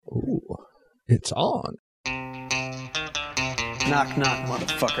It's on. Knock, knock,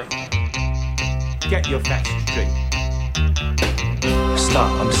 motherfucker. Get your facts straight.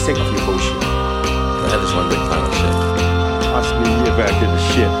 Stop. I'm sick of your bullshit. I have this one big pile of shit. Watch me get back to the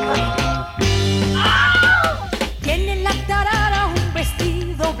shit. Tiene la tarara un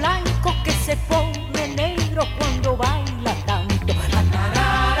vestido blanco que se pone negro cuando baila tanto. La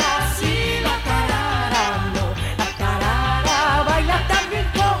tarara sí, la tarara no. La tarara baila tan bien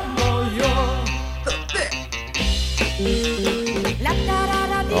como yo. La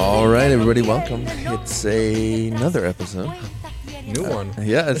tarara dice All right, everybody, welcome. It's another episode. New one.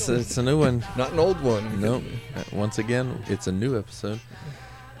 Yeah, it's a new one. Not an old one. No, once again, it's a new episode.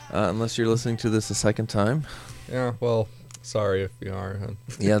 Unless you're listening to this a second time. Yeah, well, sorry if you are.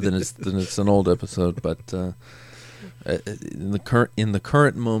 Yeah, then it's an old episode. But in the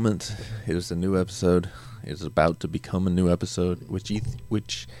current moment, it is a new episode. It is about to become a new episode,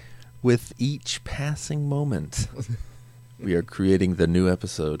 which with each passing moment, we are creating the new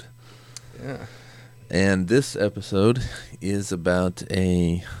episode. Yeah. And this episode is about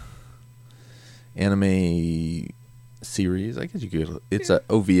a anime series. I guess you could. It's an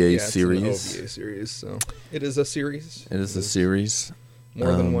OVA series. It's an OVA series. So it is a series. It is a series.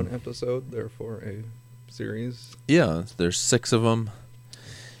 More than one episode, therefore a series. Yeah, there's 6 of them,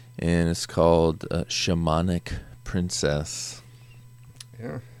 and it's called Shamanic Princess.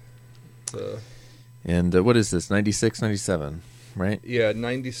 Yeah. And what is this? 96, 97, right? Yeah,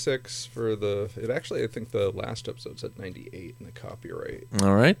 96 for the... It actually, I think the last episode said 98 in the copyright.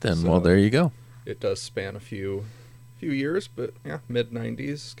 All right, then. So well, there you go. It does span a few years, but yeah,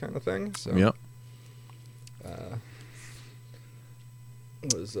 mid-90s kind of thing. So, Yep.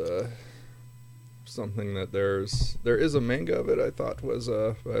 Was something that there is a manga of it. I thought was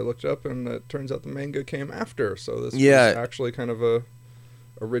I looked up, and it turns out the manga came after. So this was actually kind of a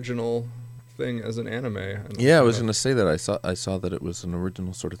original thing as an anime. Yeah, I was going to say that I saw that it was an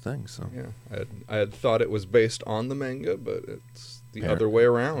original sort of thing. So yeah, I had thought it was based on the manga, but it's the other way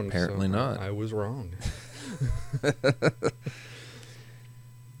around. Apparently so not. I was wrong.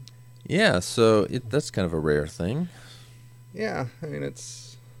 Yeah, so that's kind of a rare thing. Yeah, I mean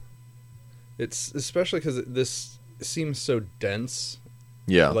it's especially because this seems so dense.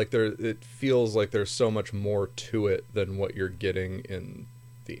 Yeah, like it feels like there's so much more to it than what you're getting in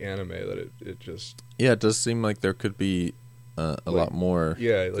the anime that it just... Yeah, it does seem like there could be a lot more.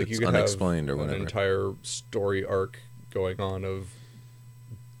 Yeah, like you could unexplained have or whatever. An entire story arc going on of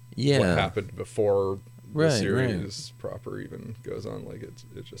what happened before the Right, series proper even goes on. Like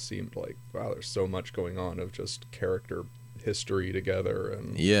it just seemed like, wow, there's so much going on of just character history together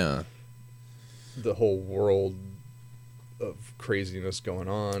and the whole world of craziness going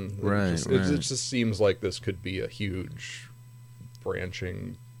on. It just seems like this could be a huge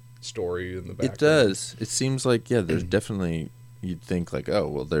branching story in the background. It does. It seems like, there's definitely, you'd think like, oh,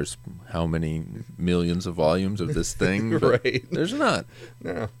 well, there's how many millions of volumes of this thing? Right. There's not.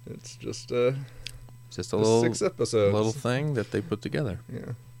 No, it's just a little 6 episodes. Little thing that they put together.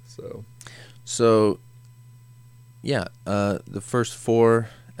 Yeah. So the first 4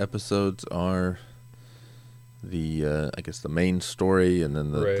 episodes are the I guess the main story, and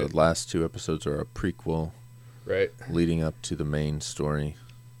then the last 2 episodes are a prequel, right, leading up to the main story.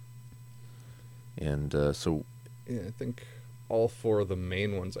 And I think all 4 of the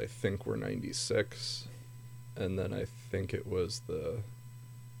main ones I think were 96, and then I think it was the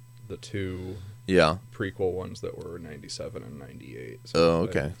 2 prequel ones that were 97 and 98. So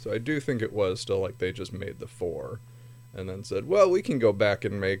okay. So I do think it was still like they just made the 4 and then said, well, we can go back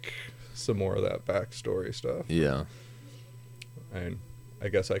and make some more of that backstory stuff. Yeah. And I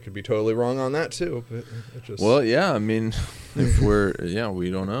guess I could be totally wrong on that too, but it just... Well, yeah, I mean, if we're...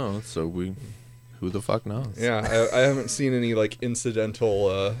 we don't know, so who the fuck knows? Yeah, I haven't seen any, like,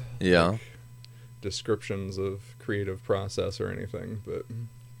 incidental like, descriptions of creative process or anything, but...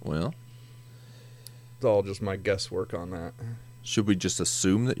 Well... It's all just my guesswork on that. Should we just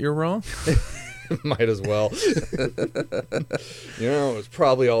assume that you're wrong? Might as well. It was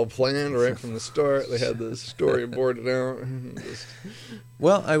probably all planned right from the start. They had the storyboarded out.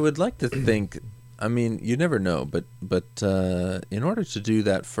 Well, I would like to think... I mean, you never know, but in order to do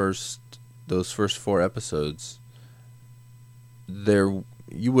those first 4 episodes, you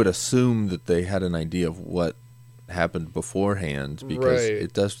would assume that they had an idea of what happened beforehand, because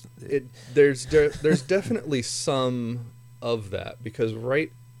it does. There's definitely some of that, because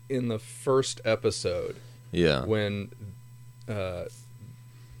right in the first episode, when the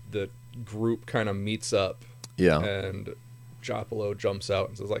group kind of meets up, and Jopalo jumps out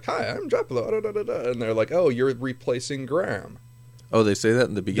and says like, "Hi, I'm Jopalo," and they're like, "Oh, you're replacing Graham." Oh, they say that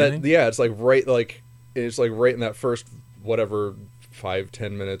in the beginning? It's like right in that first, whatever,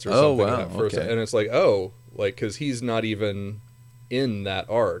 5-10 minutes or something. Wow, that first, okay. And it's like, because he's not even in that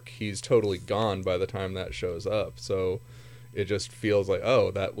arc. He's totally gone by the time that shows up. So it just feels like,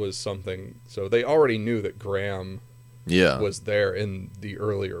 that was something. So they already knew that Graham was there in the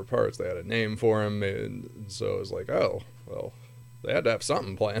earlier parts. They had a name for him, and so it was like, they had to have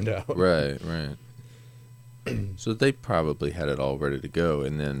something planned out. Right. So they probably had it all ready to go,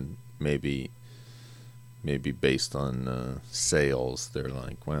 and then maybe based on sales, they're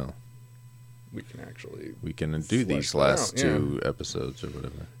like, well, we can do these last two episodes or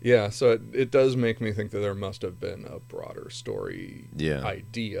whatever. Yeah, so it does make me think that there must have been a broader story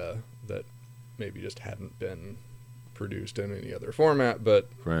idea that maybe just hadn't been produced in any other format, but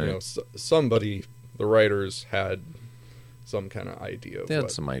somebody, the writers, had some kind of idea. They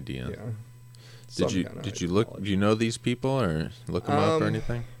had some idea. Yeah. Did you look? Do you know these people or look them up or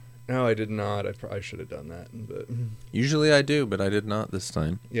anything? No, I did not. I should have done that. But usually I do, but I did not this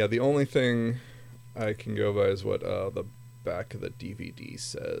time. Yeah, the only thing I can go by is what the back of the DVD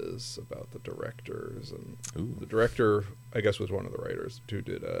says about the directors. And the director, I guess, was one of the writers who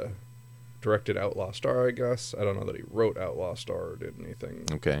directed Outlaw Star, I guess. I don't know that he wrote Outlaw Star or did anything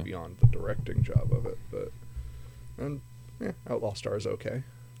beyond the directing job of it. But Outlaw Star is okay.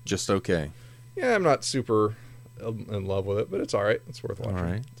 Just okay. Yeah, I'm not super in love with it, but it's all right. It's worth watching. All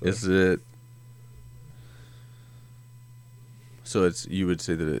right. So. Is it? So it's, you would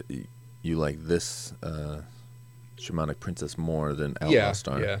say that you like this Shamanic Princess more than Outlaw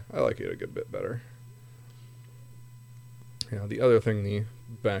Star? Yeah, I like it a good bit better. Yeah, the other thing the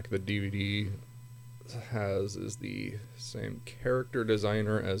back of the DVD has is the same character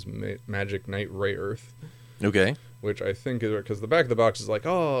designer as Magic Knight Ray Earth. Okay. Which I think is because the back of the box is like,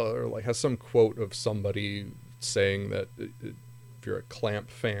 or like has some quote of somebody saying that if you're a Clamp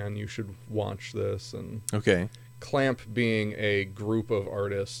fan, you should watch this. And Clamp being a group of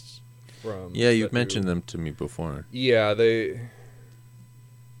artists from. Yeah, you've mentioned them to me before. Yeah, and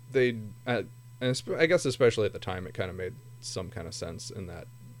I guess especially at the time, it kind of made some kind of sense in that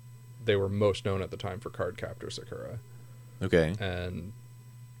they were most known at the time for Cardcaptor Sakura. Okay. And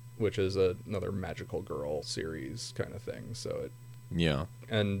which is another magical girl series kind of thing. So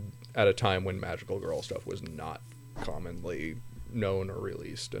and at a time when magical girl stuff was not commonly known or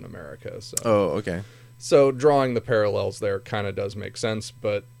released in America. So So drawing the parallels there kind of does make sense,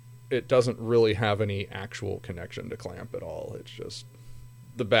 but it doesn't really have any actual connection to Clamp at all. It's just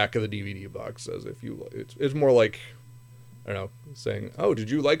the back of the DVD box says it's more like, I don't know, saying, did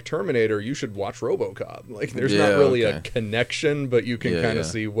you like Terminator? You should watch RoboCop. Like, there's not really a connection, but you can kind of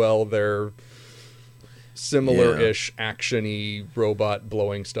see, they're similar-ish, action-y, robot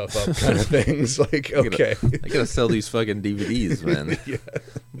blowing stuff up kind of things. Like, I gotta sell these fucking DVDs, man.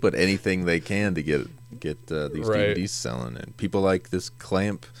 Put anything they can to get these DVDs selling. And people like this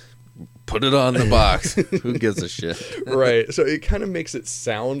Clamp, put it on the box. Who gives a shit? Right. So it kind of makes it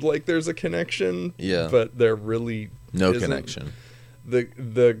sound like there's a connection. Yeah. But there really no isn't. Connection.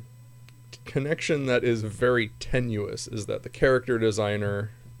 The connection that is very tenuous is that the character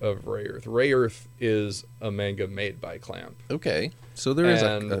designer of Ray Earth is a manga made by Clamp. Okay. So there is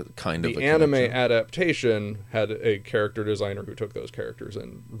a kind of a the anime adaptation had a character designer who took those characters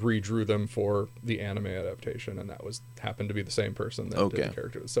and redrew them for the anime adaptation, and that happened to be the same person that did the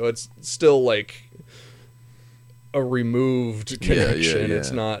characters. So it's still like a removed connection. Yeah.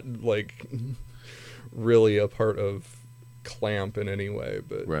 It's not like really a part of Clamp in any way,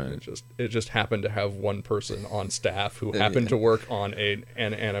 but it just happened to have one person on staff who happened to work on an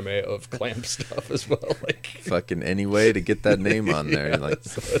anime of Clamp stuff as well. Like fucking any way to get that name on there,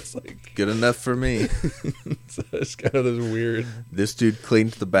 so it's like good enough for me. So it's kind of this weird. This dude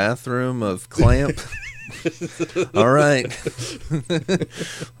cleaned the bathroom of Clamp. All right,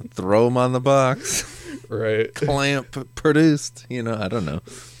 throw him on the box. Right, Clamp produced. I don't know.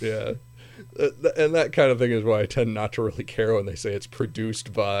 Yeah. And that kind of thing is why I tend not to really care when they say it's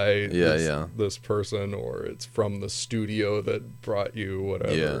produced by this person or it's from the studio that brought you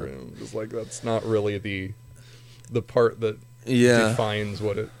whatever. Yeah. And it's like that's not really the part that defines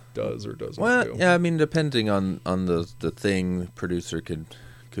what it does or doesn't do. Well, yeah, I mean, depending on the thing, producer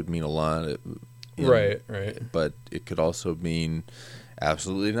could mean a lot. Right. But it could also mean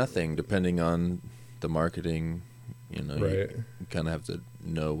absolutely nothing, depending on the marketing. You kind of have to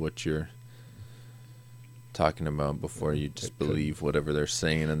know what you're talking about before you just believe whatever they're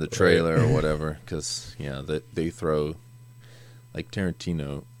saying in the trailer or whatever, because they throw, like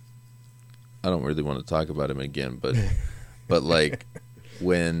Tarantino, I don't really want to talk about him again, but like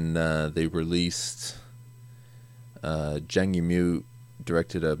when they released Zhang Yimou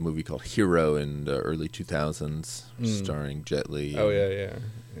directed a movie called Hero in the early 2000s, starring Jet Li. Oh, yeah.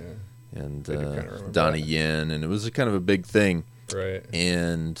 And Donnie Yen, and it was a kind of a big thing. Right.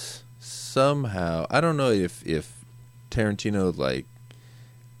 And somehow, I don't know if Tarantino like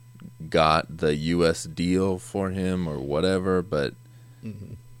got the U.S. deal for him or whatever, but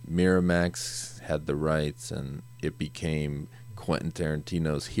Miramax had the rights, and it became Quentin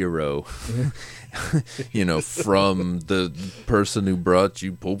Tarantino's Hero. From the person who brought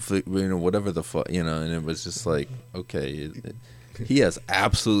you Pulp Fiction, whatever the fuck, and it was just like, okay. He has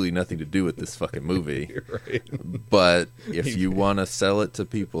absolutely nothing to do with this fucking movie. Right. But if you want to sell it to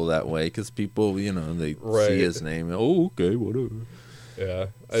people that way, because people, they see his name. Oh, okay, whatever. Yeah.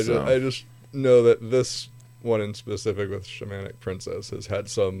 I just know that this one in specific with Shamanic Princess has had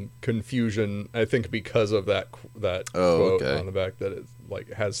some confusion, I think, because of that quote on the back, that it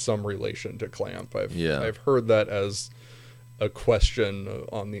like has some relation to Clamp. I've heard that as a question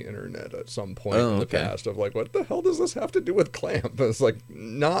on the internet at some point in the past of like, what the hell does this have to do with Clamp? And it's like,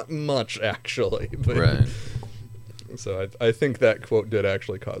 not much actually. But, right. So I think that quote did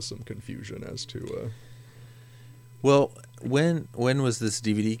actually cause some confusion as to. Well, when was this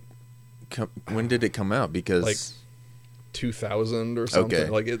DVD? When did it come out? Because like 2000 or something.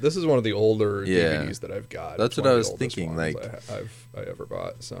 Okay. Like this is one of the older DVDs that I've got. That's what I was thinking. Like I ever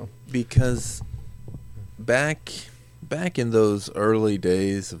bought. So because back in those early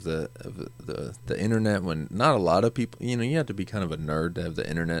days of the internet, when not a lot of people, you had to be kind of a nerd to have the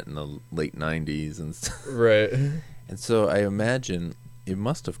internet in the late 90s and stuff. Right. And so I imagine it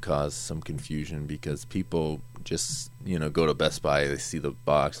must have caused some confusion because people just, go to Best Buy, they see the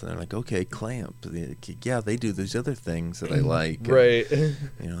box, and they're like, okay, Clamp. Yeah, they do these other things that I like. Right.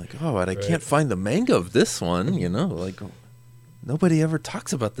 And, like, oh, but I can't find the manga of this one, like... Nobody ever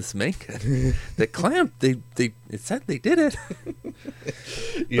talks about this manga. The Clamp, it said they did it.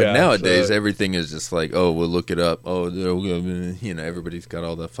 But nowadays, everything is just like, oh, we'll look it up. Oh, everybody's got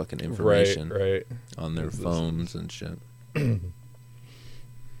all the fucking information on their phones and shit.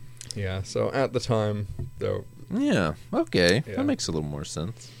 Yeah, so at the time, though. Yeah, okay. Yeah. That makes a little more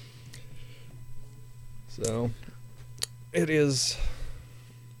sense. So, it is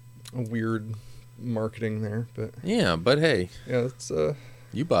a weird marketing there, but but hey, it's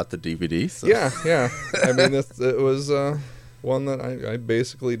you bought the DVD, so. yeah I mean it was one that I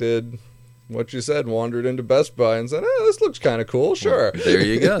basically did what you said, wandered into Best Buy and said, this looks kind of cool, sure. Well, there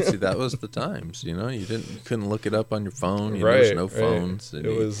you go. See, that was the times, you couldn't look it up on your phone, there was no phones. It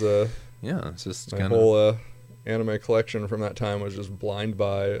was it's just my whole anime collection from that time was just blind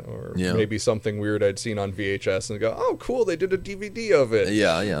buy, or maybe something weird I'd seen on VHS and go, oh cool, they did a DVD of it.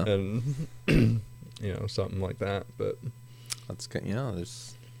 And something like that. But that's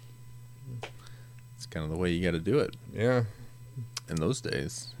it's kind of the way you got to do it. Yeah. In those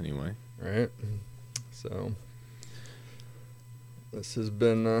days, anyway. Right. So this has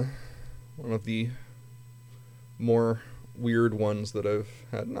been one of the more weird ones that I've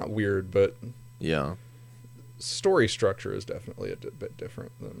had. Not weird, but story structure is definitely a bit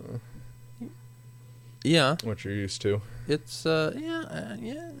different than what you're used to. It's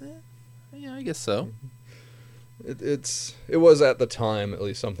I guess so. It was at the time at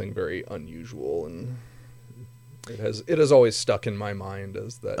least something very unusual, and it has always stuck in my mind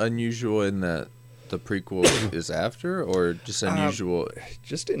as that. Unusual in that the prequel is after, or just unusual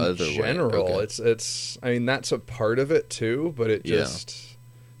just in general. Okay. It's I mean, that's a part of it too, but it just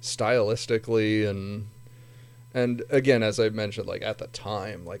stylistically and again, as I mentioned, like at the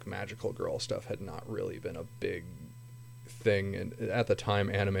time, like magical girl stuff had not really been a big thing, and at the time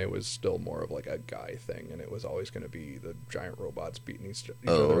anime was still more of like a guy thing, and it was always going to be the giant robots beating each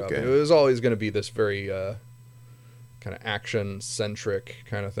other up. It was always going to be this very kind of action centric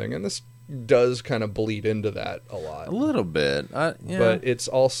kind of thing, and this does kind of bleed into that a lot, a little bit, but it's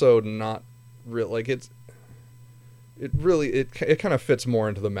also not real. Like it kind of fits more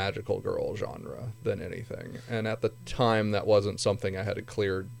into the magical girl genre than anything, and at the time that wasn't something I had a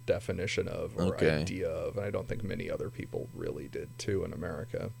clear definition of or idea of, and I don't think many other people really did too in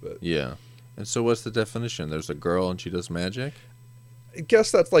America. But and so what's the definition? There's a girl and she does magic? I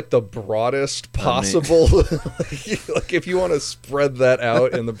guess that's like the broadest possible. Like if you want to spread that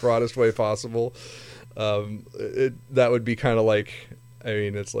out in the broadest way possible, that would be kind of like, I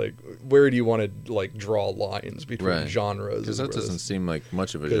mean, it's like, where do you want to like draw lines between genres? Because that doesn't seem like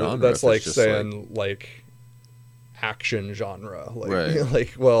much of a genre. That's like saying like action genre.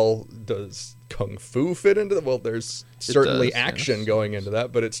 Like, well, does kung fu fit into that? Well, there's certainly action going into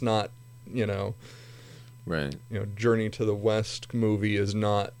that, but it's not, Right. Journey to the West movie is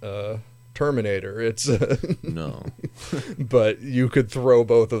not Terminator. It's No. but you could throw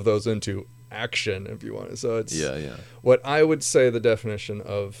both of those into action if you want. So it's Yeah. what I would say the definition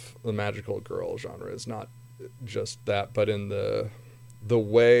of the magical girl genre is not just that, but in the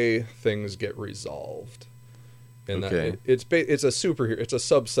way things get resolved. In Okay. that it's a superhero. It's a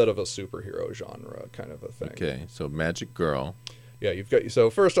subset of a superhero genre kind of a thing. Okay, so magic girl. Yeah,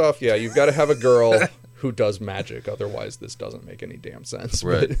 so first off, you've got to have a girl who does magic. Otherwise, this doesn't make any damn sense.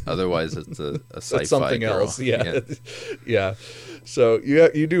 Right. But Otherwise, it's a sci-fi it's something girl. else. Yeah. So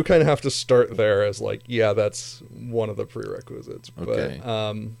you do kind of have to start there as like, that's one of the prerequisites. Okay.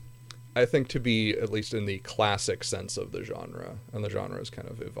 But I think to be at least in the classic sense of the genre, and the genre has kind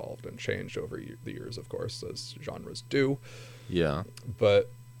of evolved and changed over the years, of course, as genres do. Yeah. But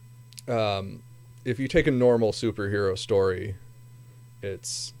if you take a normal superhero story,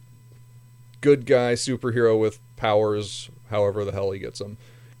 it's good guy superhero with powers, however the hell he gets them,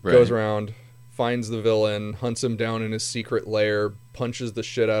 goes around, finds the villain, hunts him down in his secret lair, punches the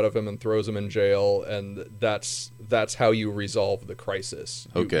shit out of him and throws him in jail, and that's how you resolve the crisis.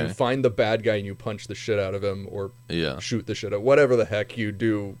 You find the bad guy and you punch the shit out of him, or shoot the shit out, whatever the heck you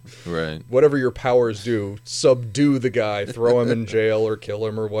do. Right. Whatever your powers do, subdue the guy, throw him in jail or kill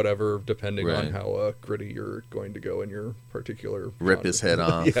him or whatever, depending on how gritty you're going to go in your particular Rip genre. his head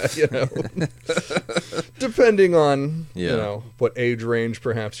off. Depending on what age range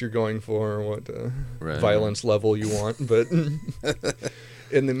perhaps you're going for, or what violence level you want. But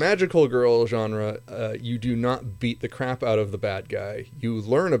in the magical girl genre, you do not beat the crap out of the bad guy. You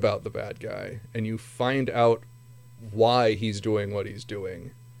learn about the bad guy, and you find out why he's doing what he's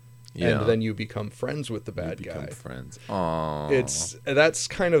doing. Yeah. And then you become friends with the bad guy. Friends. Aww. That's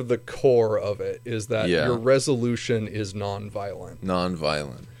kind of the core of it, is that your resolution is non-violent.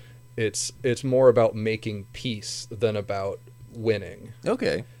 It's more about making peace than about winning.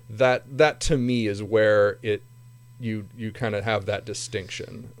 Okay. That to me is where you kind of have that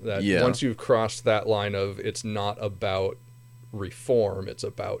distinction. That once you've crossed that line of it's not about reform, it's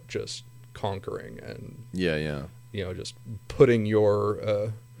about just conquering and just putting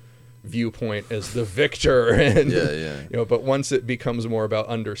your viewpoint as the victor, and but once it becomes more about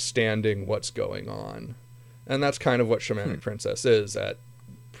understanding what's going on, and that's kind of what Shamanic Princess is at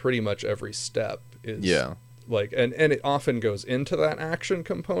pretty much every step is like, and it often goes into that action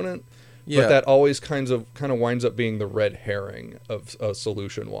component, but that always kind of winds up being the red herring of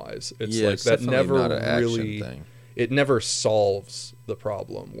solution wise. It's like that never really it never solves the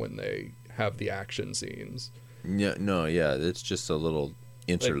problem when they have the action scenes. It's just a little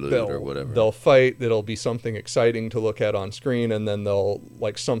interlude or whatever. They'll fight, it'll be something exciting to look at on screen, and then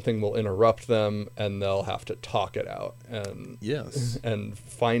something will interrupt them and they'll have to talk it out and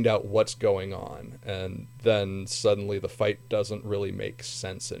find out what's going on, and then suddenly the fight doesn't really make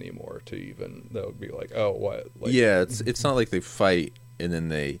sense anymore they'll be like, oh, what? It's not like they fight and then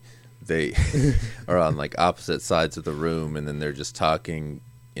they are on like opposite sides of the room and then they're just talking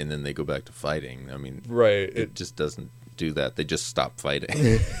and then they go back to fighting. I mean, it just doesn't do that. They just stop fighting.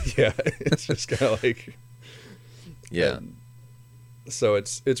 It's just kind of like so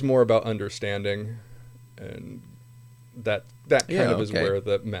it's more about understanding, and that kind of is where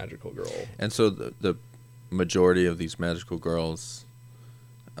the magical girl. And so the majority of these magical girls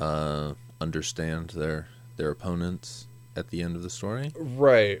understand their opponents at the end of the story.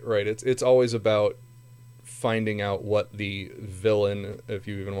 Right. It's always about finding out what the villain, if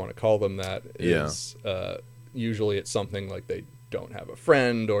you even want to call them that, is. Usually it's something like they don't have a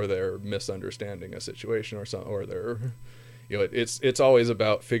friend, or they're misunderstanding a situation, or they're, it's always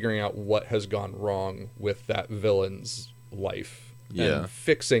about figuring out what has gone wrong with that villain's life and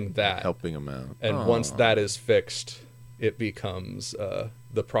fixing that, helping them out. And once that is fixed, it becomes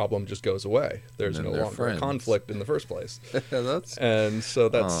the problem just goes away. There's no longer a conflict in the first place. That's like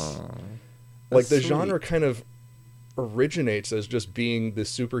the genre kind of originates as just being the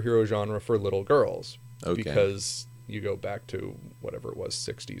superhero genre for little girls. Because you go back to whatever it was,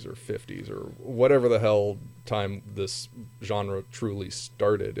 60s or 50s or whatever the hell time this genre truly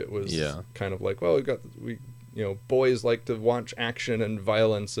started. It was kind of like, well, boys like to watch action and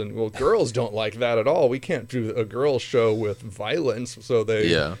violence, and well, girls don't like that at all. We can't do a girl show with violence. So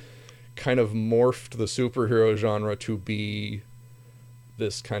they kind of morphed the superhero genre to be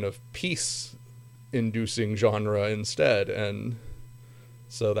this kind of peace-inducing genre instead, and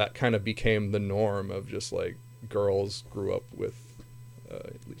so that kind of became the norm of just like girls grew up with,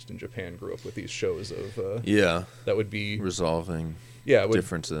 at least in Japan, grew up with these shows of that would be resolving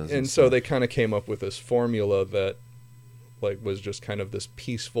differences, and so they kind of came up with this formula that like was just kind of this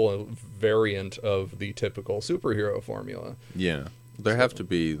peaceful variant of the typical superhero formula. There have to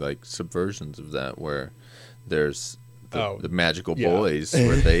be like subversions of that where there's the magical boys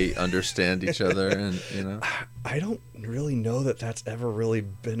where they understand each other, and I don't really know that that's ever really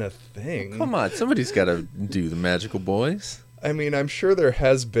been a thing. Come on, somebody's got to do the magical boys. I mean, I'm sure there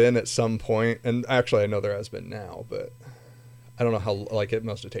has been at some point, and actually I know there has been now, but I don't know how, like, it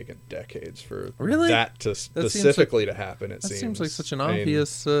must have taken decades for that to specifically to happen, it seems. That seems like such an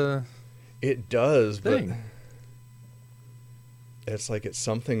obvious it does, thing. But it's like it's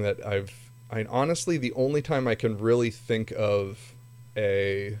something that honestly, the only time I can really think of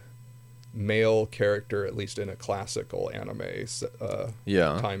a male character, at least in a classical anime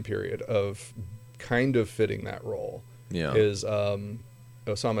time period, of kind of fitting that role is Osamu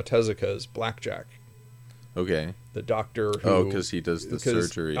Tezuka's Blackjack. Okay. The doctor who... Oh, because he does the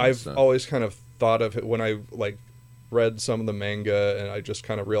surgery. I've always kind of thought of it when I read some of the manga, and I just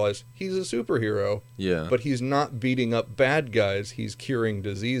kind of realized he's a superhero. Yeah. But he's not beating up bad guys. He's curing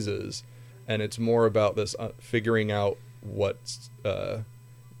diseases. And it's more about this figuring out what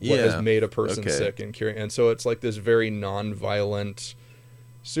has made a person sick and curing. And so it's like this very non-violent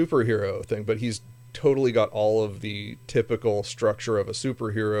superhero thing, but he's totally got all of the typical structure of a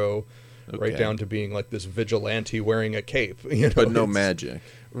superhero, right down to being like this vigilante wearing a cape. But no magic.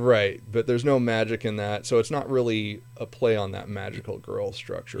 Right, but there's no magic in that, so it's not really a play on that magical girl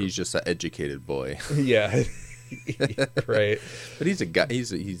structure. He's just an educated boy. Yeah. Right. But he's a guy.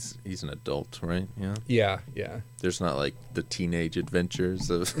 He's an adult, right? Yeah. Yeah. There's not like the teenage adventures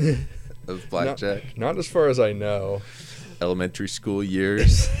of Blackjack. Not as far as I know. Elementary school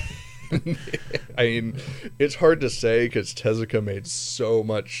years. I mean, it's hard to say because Tezuka made so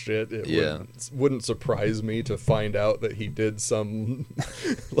much shit. It wouldn't surprise me to find out that he did some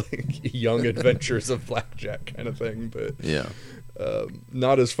like young adventures of Blackjack kind of thing, but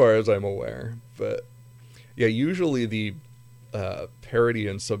not as far as I'm aware. But yeah, usually the parody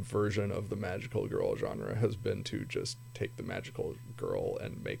and subversion of the magical girl genre has been to just take the magical girl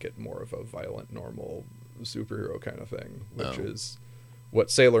and make it more of a violent, normal superhero kind of thing, which is what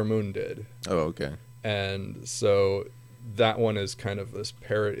Sailor Moon did. Oh, okay. And so that one is kind of this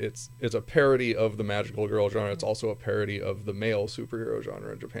parody. It's a parody of the magical girl genre. It's also a parody of the male superhero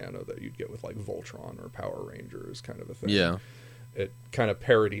genre in Japan that you'd get with like Voltron or Power Rangers kind of a thing. Yeah. It kind of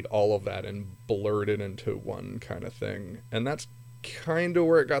parodied all of that and blurred it into one kind of thing. And that's kind of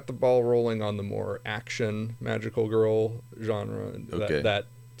where it got the ball rolling on the more action magical girl genre. Okay. That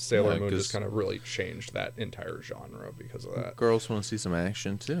Sailor Moon just kind of really changed that entire genre because of that. Girls want to see some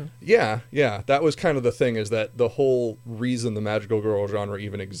action too. Yeah. That was kind of the thing, is that the whole reason the magical girl genre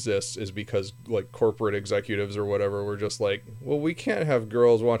even exists is because like corporate executives or whatever were just like, well, we can't have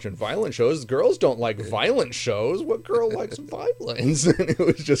girls watching violent shows. Girls don't like violent shows. What girl likes violence? And it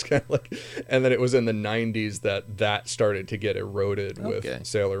was just kind of like, and then it was in the 90s that started to get eroded with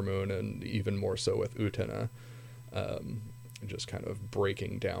Sailor Moon, and even more so with Utena. Just kind of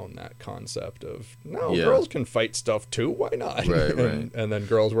breaking down that concept of girls can fight stuff too, why not? Right. And then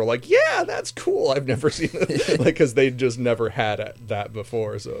girls were like, yeah, that's cool, I've never seen it. Like, because they just never had that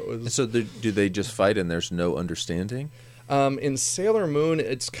before. So it was... So do they just fight and there's no understanding? In Sailor Moon,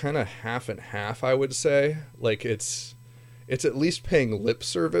 it's kind of half and half, I would say. Like, it's at least paying lip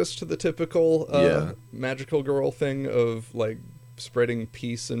service to the typical magical girl thing of like spreading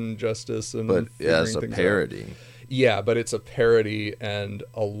peace and justice, and but as a parody. Yeah, but it's a parody, and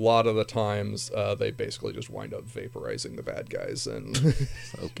a lot of the times they basically just wind up vaporizing the bad guys, and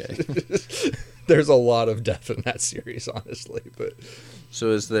there's a lot of death in that series, honestly. But so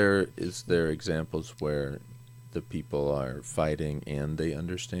is there examples where the people are fighting and they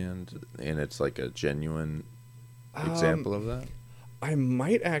understand, and it's like a genuine example of that? I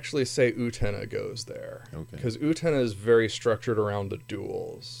might actually say Utena goes there, because Okay. Utena is very structured around the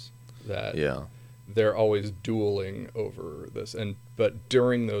duels. They're always dueling over this, but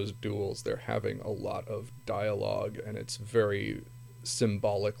during those duels they're having a lot of dialogue, and it's very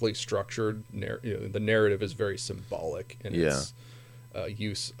symbolically structured. The narrative is very symbolic in its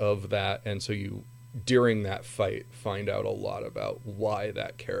use of that, and so you, during that fight, find out a lot about why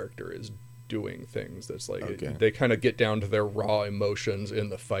that character is doing things. That's like they kind of get down to their raw emotions in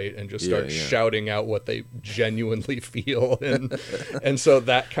the fight and just start shouting out what they genuinely feel, and so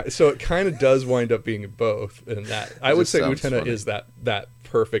it kind of does wind up being both. And that I would say Utena funny. Is that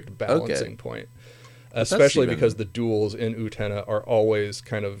perfect balancing point, especially because the duels in Utena are always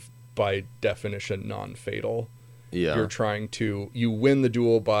kind of by definition non-fatal. Yeah. You win the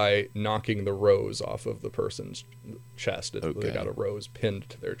duel by knocking the rose off of the person's chest. They got a rose pinned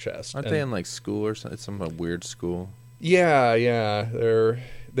to their chest. Aren't they in like school or something? Some weird school? Yeah.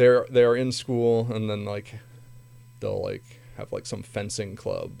 They're in school, and then like they'll like have like some fencing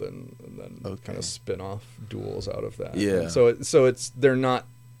club and then kind of spin off duels out of that. Yeah. And so it's they're not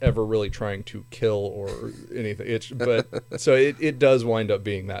ever really trying to kill or anything. So it does wind up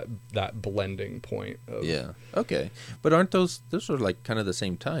being that blending point of, yeah. Okay. But aren't those are like kind of the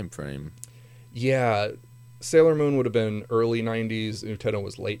same time frame? Yeah. Sailor Moon would have been early 90s. Uteno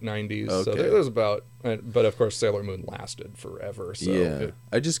was late 90s. Okay. So there was about, but of course Sailor Moon lasted forever. So yeah.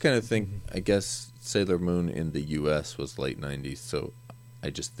 I just kind of think, I guess Sailor Moon in the U.S. was late 90s. So I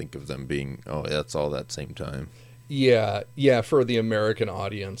just think of them being, that's all that same time. Yeah, for the American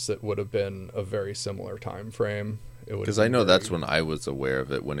audience, it would have been a very similar time frame. Because I know that's when I was aware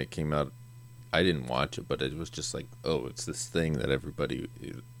of it when it came out. I didn't watch it, but it was just like, it's this thing that everybody,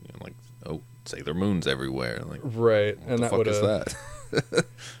 like, Sailor Moon's everywhere. Like, right, what and the that fuck would is that?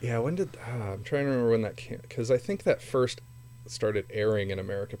 Yeah, when did I'm trying to remember when that came, because I think that first started airing in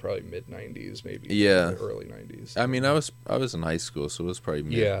America probably mid 90s, maybe. Yeah, early 90s. I mean, I was in high school, so it was probably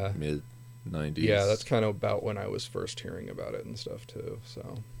mid 90s. Yeah, that's kind of about when I was first hearing about it and stuff too.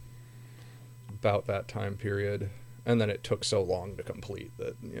 So about that time period, and then it took so long to complete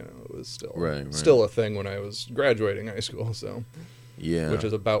that it was still a thing when I was graduating high school. So which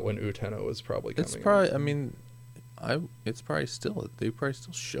is about when Uteno was probably coming. It's probably. I mean, it's probably still. They probably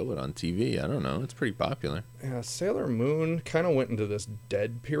still show it on TV. I don't know. It's pretty popular. Yeah, Sailor Moon kind of went into this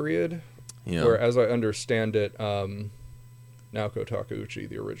dead period, Yeah. where, as I understand it, Naoko Takeuchi,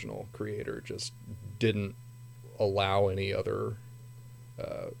 the original creator, just didn't allow any other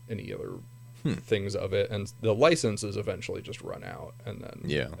things of it, and the licenses eventually just run out,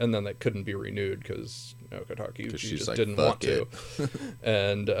 and then they couldn't be renewed because Naoko Takeuchi just like, didn't want to,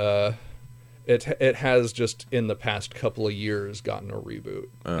 and it has just in the past couple of years gotten a reboot,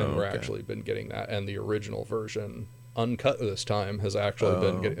 and we're actually been getting that, and the original version, uncut this time, has actually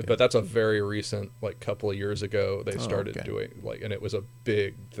been getting, but that's a very recent, like, couple of years ago they started doing, like, and it was a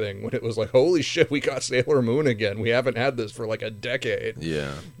big thing when it was like, holy shit, we got Sailor Moon again, we haven't had this for like a decade.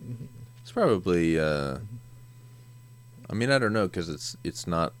 Yeah, it's probably I mean, I don't know, because it's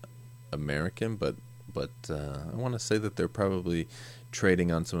not American, but I want to say that they're probably trading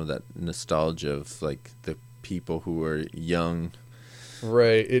on some of that nostalgia of, like, the people who are young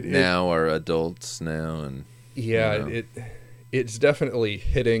right now are adults now, and it's definitely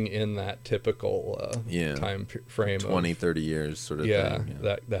hitting in that typical time frame 20, 30 years sort of thing.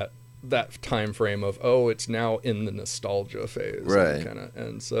 Yeah, that time frame of, it's now in the nostalgia phase. Right.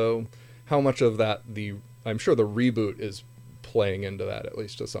 And so how much of that I'm sure the reboot is playing into that, at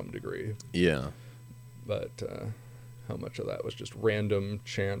least to some degree. Yeah. But how much of that was just random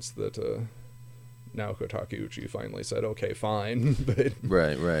chance that Naoko Takeuchi finally said, okay, fine. But,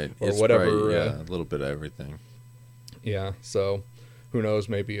 right. Or it's whatever. Probably, a little bit of everything. Yeah, so who knows?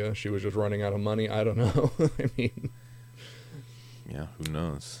 Maybe she was just running out of money. I don't know. I mean... Yeah, who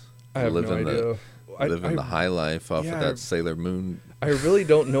knows? I have no idea. Living the high life off of that Sailor Moon. I really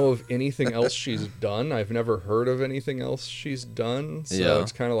don't know of anything else she's done. I've never heard of anything else she's done. So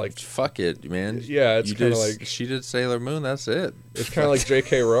it's kind of like... Fuck it, man. Yeah, it's kind of like... She did Sailor Moon, that's it. It's kind of like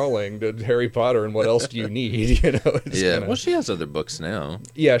J.K. Rowling did Harry Potter, and what else do you need? Well, she has other books now.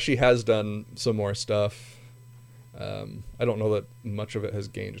 Yeah, she has done some more stuff. I don't know that much of it has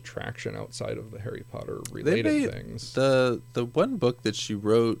gained traction outside of the Harry Potter related things. The one book that she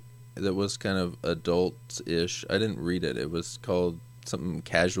wrote that was kind of adult-ish, I didn't read it. It was called something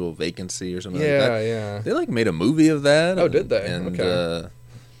Casual Vacancy or something like that. Yeah. They like made a movie of that. Oh, did they? And, okay.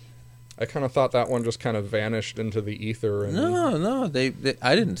 I kind of thought that one just kind of vanished into the ether. And... No, they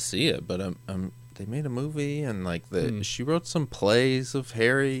I didn't see it, but they made a movie, and like she wrote some plays of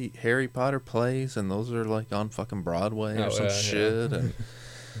Harry Potter plays, and those are like on fucking Broadway or some shit. And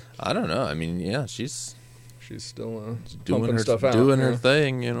I don't know. I mean, she's still doing her stuff out, doing her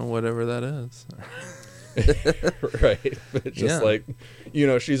thing, whatever that is. Right, but it's just like,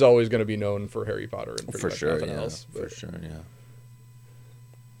 she's always going to be known for Harry Potter and pretty much nothing else. But for sure, yeah.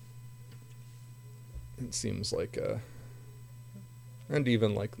 It seems like, and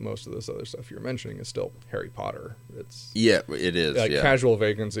even like most of this other stuff you're mentioning is still Harry Potter. It is. Like Casual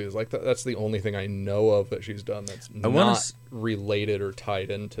Vacancy is like that's the only thing I know of that she's done that's not related or tied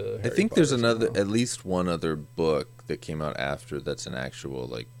into Harry Potter. I think there's at least one other book that came out after that's an actual,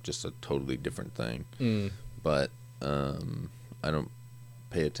 like, just a totally different thing. But I don't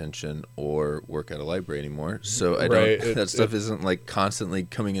pay attention or work at a library anymore, so I don't. That stuff isn't like constantly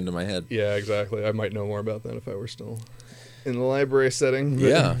coming into my head. Yeah, exactly. I might know more about that if I were still in the library setting. But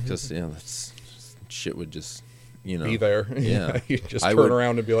yeah, because that's shit would just be there. Yeah, you just turn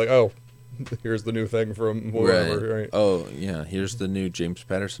around and be like, oh, here's the new thing from whatever, right? Oh, yeah, here's the new James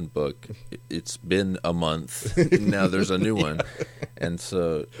Patterson book. It's been a month. Now there's a new one. And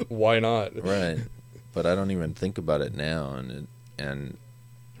so... Why not? Right. But I don't even think about it now. And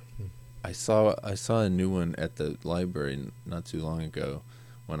I saw a new one at the library not too long ago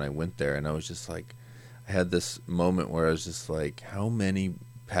when I went there, and I was just like... I had this moment where I was just like, how many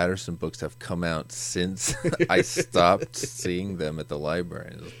Patterson books have come out since I stopped seeing them at the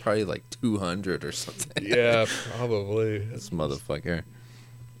library? It was probably like 200 or something. Yeah, probably. This motherfucker.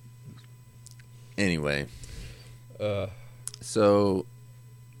 Anyway. So,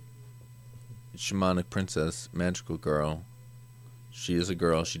 Shamanic Princess, magical girl. She is a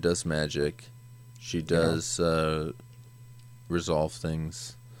girl. She does magic. She does resolve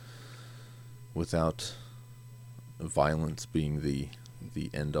things without violence being the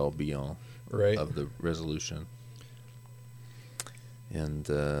end-all be-all right. of the resolution. And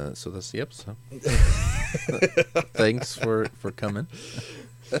so that's the episode. Thanks for coming.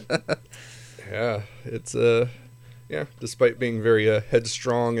 Yeah, it's despite being very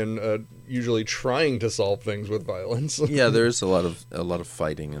headstrong and usually trying to solve things with violence. Yeah, there's a lot of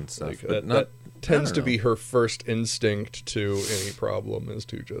fighting and stuff. Like, but that tends to be her first instinct to any problem is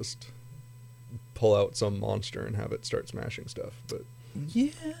to just pull out some monster and have it start smashing stuff. But yeah,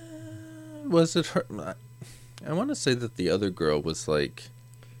 was it her? I want to say that the other girl was like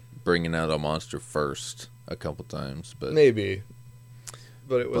bringing out a monster first a couple times, but maybe.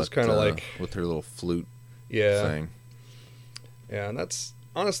 But it was kind of like with her little flute yeah thing. Yeah, and that's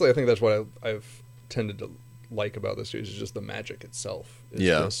honestly, I think that's what I've tended to like about this series is just the magic itself. It's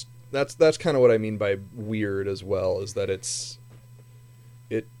just, that's kind of what I mean by weird as well, is that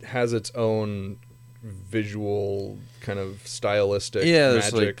it has its own visual kind of stylistic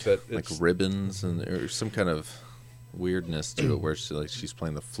magic that it's like ribbons and there's some kind of weirdness to it where she's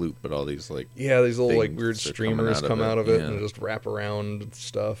playing the flute, but all these these little like weird streamers come out of it yeah. and just wrap around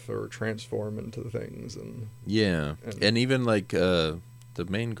stuff or transform into things and and even like the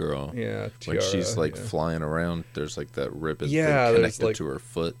main girl Tiara, when she's like flying around, there's like that ribbon thing connected like, to her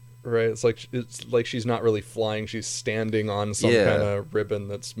foot. Right, it's like she's not really flying; she's standing on some kind of ribbon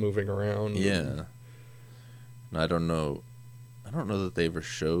that's moving around. Yeah, and I don't know that they ever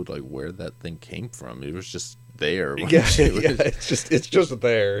showed like where that thing came from. It was just there. It's just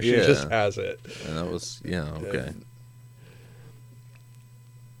there. She just has it, and that was okay.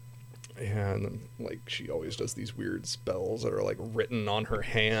 And then, like, she always does these weird spells that are, like, written on her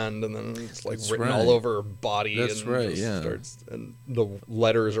hand, and then it's, like, written all over her body. That's right, and the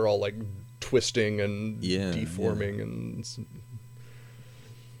letters are all, like, twisting and deforming, and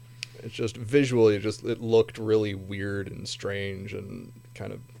it's just, visually, it looked really weird and strange and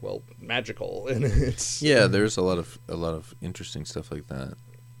kind of, well, magical. And it's... Yeah, there's a lot of interesting stuff like that.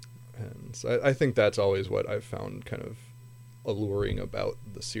 And so I think that's always what I've found kind of alluring about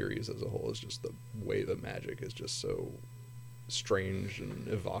the series as a whole, is just the way the magic is just so strange and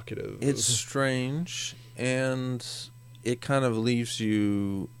evocative. It's strange, and it kind of leaves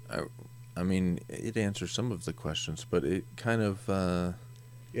you... I mean, it answers some of the questions, but it kind of...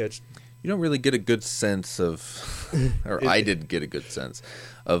 you don't really get a good sense of... or I didn't get a good sense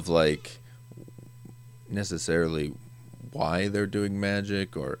of, like, necessarily why they're doing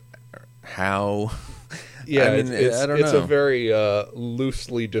magic or how... Yeah, I mean, I don't know. It's a very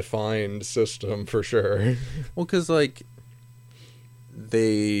loosely defined system for sure. Well, because like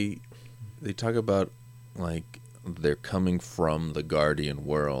they talk about like they're coming from the Guardian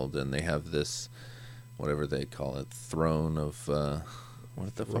world, and they have this whatever they call it, throne of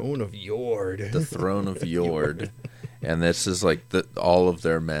what the throne of Yord. The throne of Yord, and this is like all of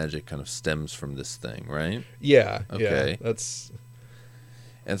their magic kind of stems from this thing, right? Yeah. Okay. Yeah, that's.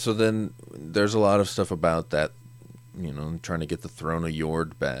 And so then there's a lot of stuff about that, trying to get the throne of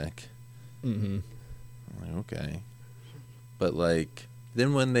Yord back. Mm-hmm. Like, okay. But, like,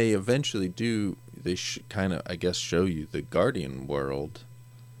 then when they eventually do, they kind of, I guess, show you the Guardian world.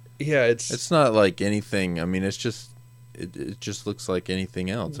 Yeah, it's not like anything. I mean, it's just, it just looks like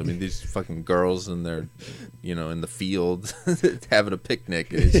anything else. I mean, these fucking girls and they're, in the field having a picnic.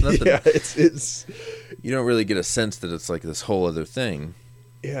 It's nothing. Yeah, it's. You don't really get a sense that it's like this whole other thing.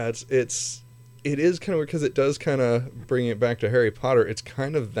 Yeah, it is kind of weird because it does kind of bring it back to Harry Potter. It's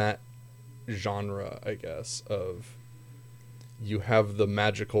kind of that genre, I guess, of you have the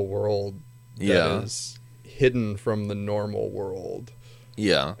magical world that is hidden from the normal world.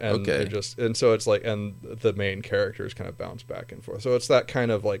 Yeah, and okay. And so it's like, and the main characters kind of bounce back and forth. So it's that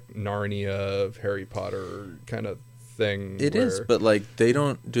kind of like Narnia, Harry Potter kind of thing. It is, but like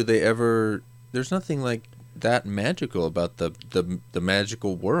do they ever? There's nothing like that magical about the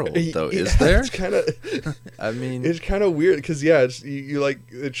magical world, though, is there? It's kind of. I mean, it's kind of weird because it's you like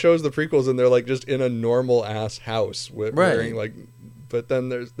it shows the prequels and they're like just in a normal ass house wearing like, but then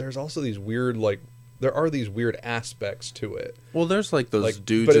there's also these weird there are these weird aspects to it. Well, there's like those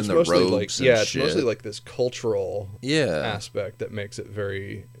dudes in the robes and shit. It's mostly like this cultural aspect that makes it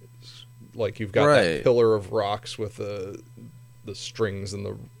very like you've got that pillar of rocks with the strings and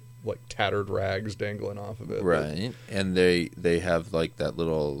the like tattered rags dangling off of it. Right. And they have like that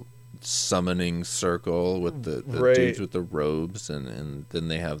little summoning circle with the dudes with the robes and then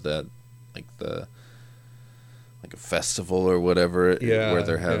they have that like a festival or whatever where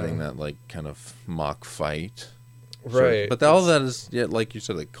they're having that like kind of mock fight. Right. But all that is like you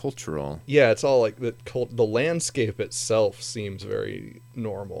said, like cultural. Yeah, it's all like the landscape itself seems very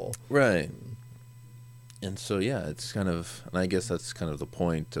normal. Right. And so it's kind of, and I guess that's kind of the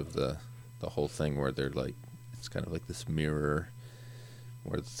point of the whole thing where they're like, it's kind of like this mirror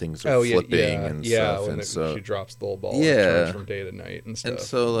where things are flipping and stuff. When and so she drops the little ball and it turns from day to night and stuff. And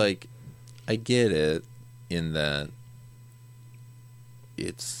so like, I get it in that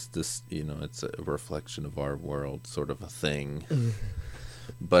it's this, it's a reflection of our world sort of a thing.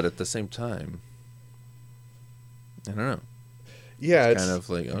 But at the same time, I don't know. Yeah, it's kind of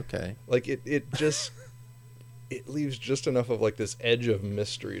like, okay. Like it just... it leaves just enough of like this edge of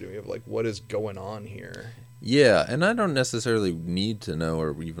mystery to me of like what is going on here. Yeah, and I don't necessarily need to know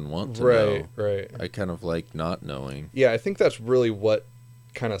or even want to know. Right. I kind of like not knowing. Yeah, I think that's really what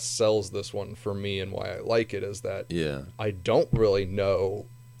kind of sells this one for me and why I like it is that I don't really know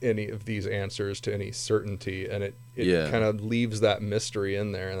any of these answers to any certainty, and it kind of leaves that mystery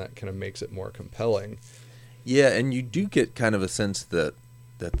in there, and that kind of makes it more compelling. Yeah, and you do get kind of a sense that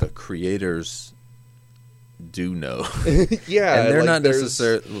the creators do know. Yeah, and they're not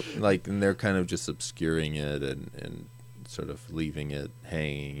necessarily like, and they're kind of just obscuring it and sort of leaving it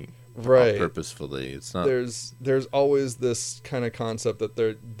hanging purposefully. It's not. There's always this kind of concept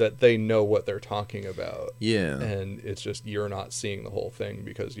that they know what they're talking about. Yeah, and it's just you're not seeing the whole thing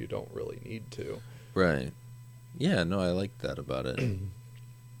because you don't really need to. Right. Yeah. No, I like that about it.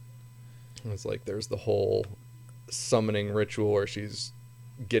 It's like there's the whole summoning ritual where she's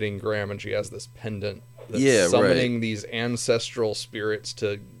getting Graham and she has this pendant that's summoning these ancestral spirits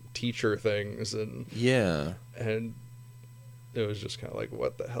to teach her things and it was just kind of like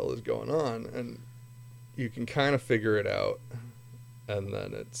what the hell is going on, and you can kind of figure it out and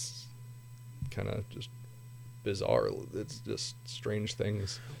then it's kind of just bizarre. It's just strange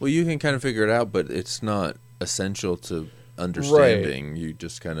things. Well, you can kind of figure it out, but it's not essential to understanding. You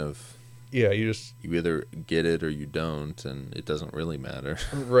just kind of you either get it or you don't, and it doesn't really matter.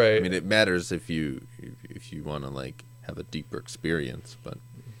 Right. I mean, it matters if you want to like have a deeper experience, but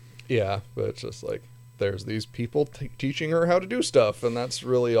it's just like there's these people teaching her how to do stuff, and that's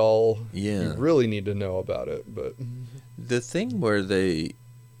really all you really need to know about it. But the thing where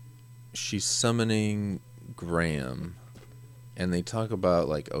she's summoning Graham, and they talk about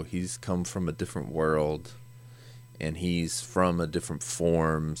like, oh, he's come from a different world. And he's from a different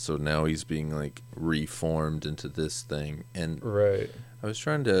form, so now he's being like reformed into this thing. And I was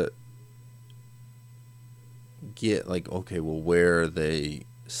trying to get like, okay, well, where are they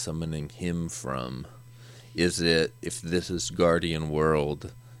summoning him from? Is it, if this is Guardian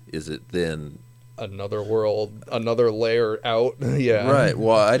World, is it then another world, another layer out? Right.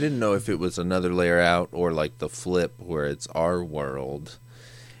 Well, I didn't know if it was another layer out or like the flip where it's our world.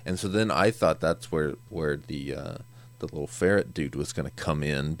 And so then I thought that's where the little ferret dude was going to come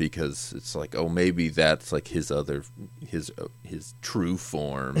in, because it's like, oh, maybe that's like his true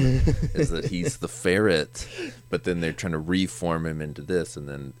form is that he's the ferret, but then they're trying to reform him into this, and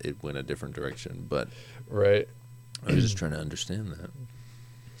then it went a different direction. But I was just trying to understand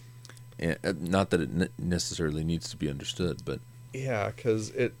that, and not that it necessarily needs to be understood, but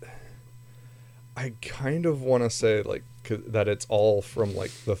because I kind of want to say like that it's all from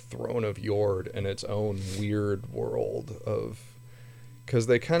like the Throne of Yord and its own weird world of, because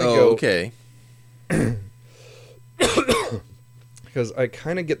they kind of go okay. Because I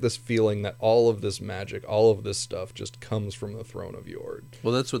kind of get this feeling that all of this magic, all of this stuff, just comes from the Throne of Yord.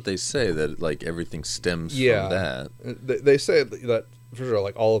 Well, that's what they say, that like everything stems from that. They say that for sure,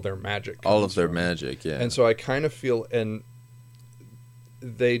 like all of their magic. All of their magic, yeah. And so I kind of feel, and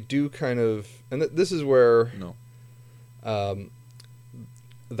they do kind of, and this is where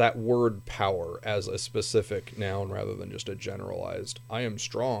that word power as a specific noun rather than just a generalized I am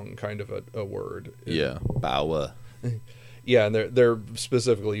strong kind of a word. Power. Yeah, and they're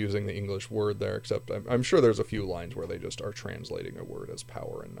specifically using the English word there, except I'm sure there's a few lines where they just are translating a word as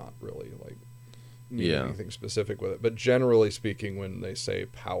power and not really like mean anything specific with it. But generally speaking, when they say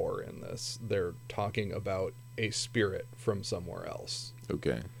power in this, they're talking about a spirit from somewhere else.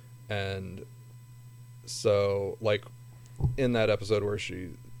 Okay. And so, like, in that episode where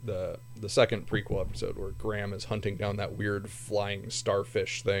the second prequel episode where Graham is hunting down that weird flying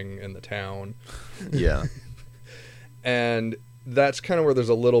starfish thing in the town. Yeah. And that's kind of where there's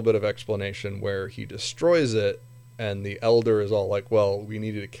a little bit of explanation where he destroys it, and the elder is all like, well, we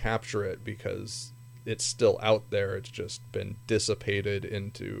needed to capture it because it's still out there. It's just been dissipated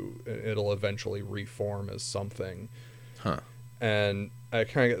into, it'll eventually reform as something. Huh. And I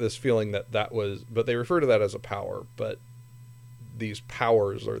kind of get this feeling that was, but they refer to that as a power, but these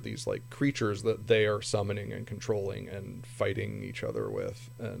powers are these like creatures that they are summoning and controlling and fighting each other with,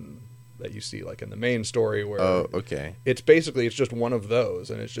 and that you see like in the main story where it's basically, it's just one of those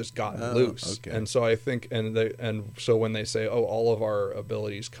and it's just gotten loose. Okay. And so I think, and so when they say, oh, all of our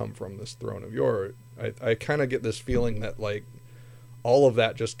abilities come from this throne of Yord, I kind of get this feeling that like all of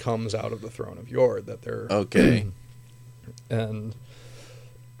that just comes out of the throne of Yord, that they're and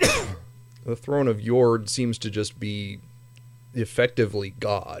the throne of Yord seems to just be effectively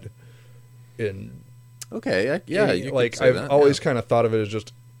God. I've always kind of thought of it as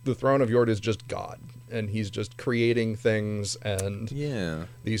just the throne of Yord is just God, and he's just creating things, and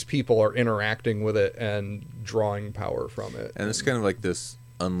these people are interacting with it and drawing power from it. And it's kind of like this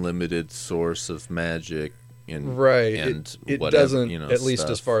unlimited source of magic. And it doesn't, at least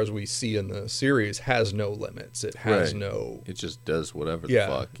as far as we see in the series, has no limits. It has no... It just does whatever the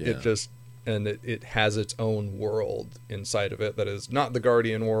fuck. Yeah, it just... And it has its own world inside of it that is not the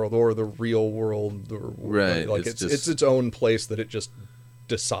Guardian world or the real world. Like it's its own place that it just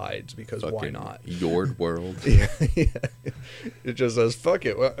decides, because why not? Yord world. Yeah. It just says, fuck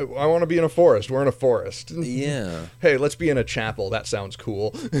it. I want to be in a forest. We're in a forest. Yeah. Hey, let's be in a chapel. That sounds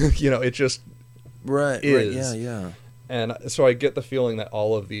cool. It just is. Yeah. And so I get the feeling that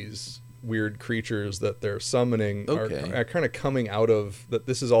all of these weird creatures that they're summoning are kind of coming out of that.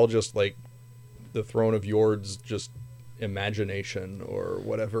 This is all just like the throne of Yord's just imagination or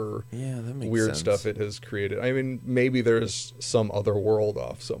whatever that makes weird sense. stuff it has created. I mean, maybe there's some other world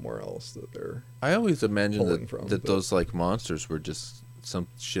off somewhere else that they're I always imagined that those like monsters were just some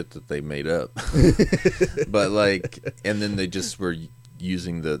shit that they made up. But like, and then they just were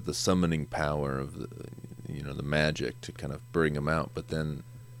using the summoning power of the magic to kind of bring them out. But then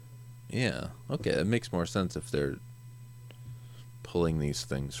it makes more sense if they're pulling these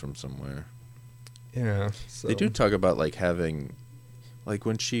things from somewhere. Yeah, so. They do talk about like having, like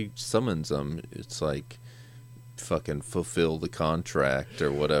when she summons them, it's like fucking fulfill the contract or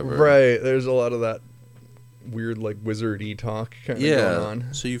whatever. Right. There's a lot of that weird like wizardy talk kind of going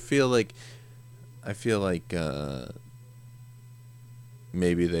on. So you feel like, I feel like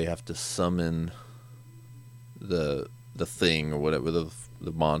maybe they have to summon the thing or whatever,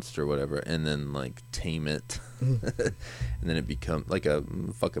 the monster or whatever, and then like tame it. And then it becomes like a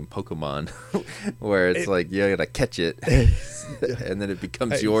fucking Pokemon where it's like you gotta catch it and then it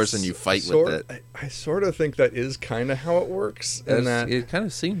becomes yours and you fight with it. I sort of think that is kind of how it works, and that it kind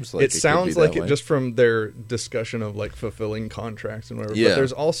of seems like it sounds like it just from their discussion of like fulfilling contracts and whatever. Yeah. But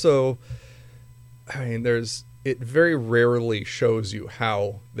there's also, it very rarely shows you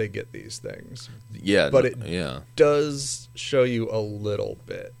how they get these things. Yeah, but it does show you a little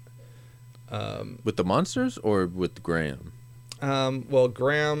bit. With the monsters or with Graham? Well,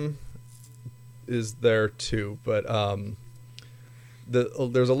 Graham is there too, but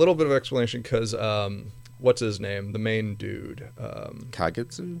there's a little bit of explanation because what's his name? The main dude.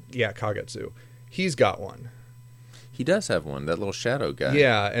 Kagetsu? Yeah, Kagetsu. He's got one. He does have one, that little shadow guy.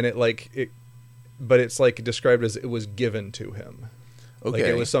 Yeah, and but it's like described as it was given to him. Okay.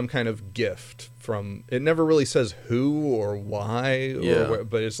 Like it was some kind of gift from, it never really says who or why,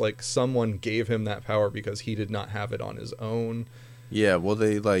 but it's like someone gave him that power because he did not have it on his own. Yeah, well,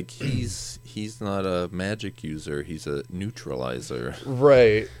 they like, he's not a magic user, he's a neutralizer.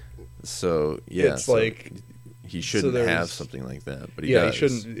 Right. So, it's like, he shouldn't have something like that, but he does. He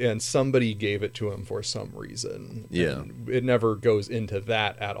shouldn't, and somebody gave it to him for some reason. Yeah. And it never goes into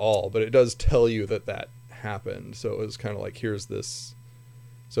that at all, but it does tell you that happened. So it was kind of like, here's this.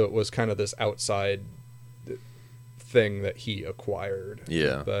 So it was kind of this outside thing that he acquired.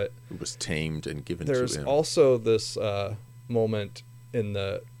 Yeah, but it was tamed and given to him. There's also this moment in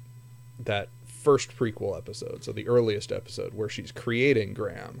that first prequel episode, so the earliest episode, where she's creating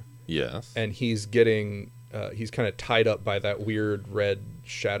Graham. Yes. And he's getting, he's kind of tied up by that weird red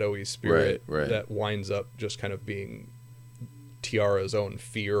shadowy spirit that winds up just kind of being Tiara's own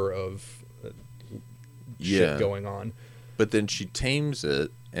fear of shit going on. But then she tames it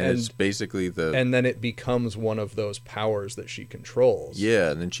And it's basically and then it becomes one of those powers that she controls.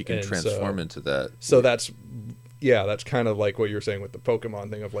 Yeah, and then she can transform into that. So that's kind of like what you're saying with the Pokemon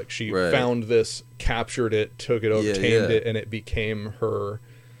thing of like she found this, captured it, took it over, tamed it, and it became her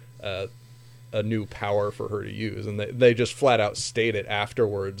a new power for her to use. And they just flat out state it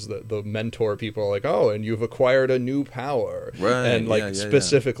afterwards that the mentor people are like, oh, and you've acquired a new power. Right. And like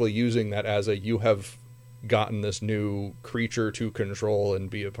specifically using that as you have gotten this new creature to control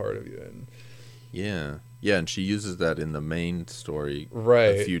and be a part of you. And and she uses that in the main story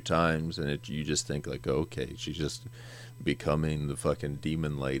a few times, and you just think like, okay, she's just becoming the fucking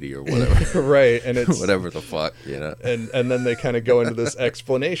demon lady or whatever. Right. And it's whatever the fuck, you know. And then they kind of go into this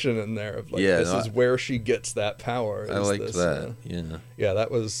explanation in there of like, this is where she gets that power. I liked that. Yeah,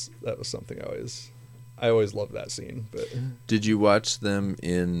 that was something I always loved that scene. But did you watch them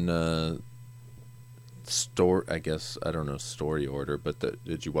in I guess, I don't know, story order, but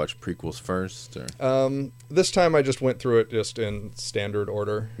did you watch prequels first? Or? This time I just went through it just in standard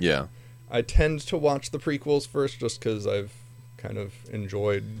order. Yeah. I tend to watch the prequels first just because I've kind of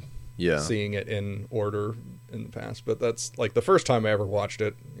enjoyed seeing it in order in the past. But that's like the first time I ever watched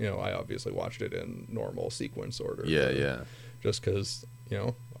it, I obviously watched it in normal sequence order. Yeah. Just because,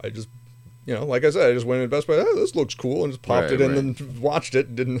 I just, like I said, I just went in Best Buy, this looks cool, and just popped it in and watched it.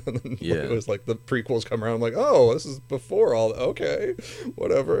 It was like the prequels come around, I'm like, oh, this is before all, okay,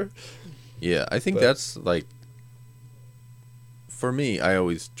 whatever. Yeah, I think that's like, for me, I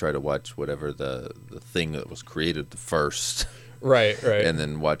always try to watch whatever the thing that was created the first. Right. And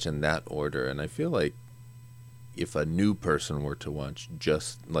then watch in that order. And I feel like if a new person were to watch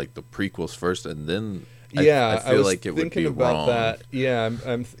just like the prequels first and then I feel like it would be wrong. That. Yeah,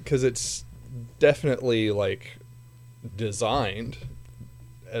 I'm because it's definitely like designed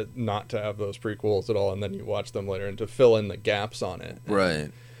not to have those prequels at all, and then you watch them later and to fill in the gaps on it.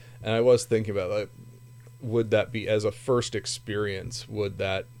 Right. And I was thinking about like, would that be as a first experience? Would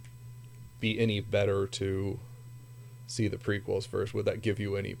that be any better to see the prequels first? Would that give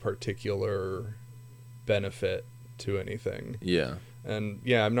you any particular benefit to anything? Yeah. And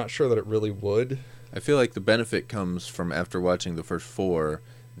I'm not sure that it really would. I feel like the benefit comes from after watching the first 4,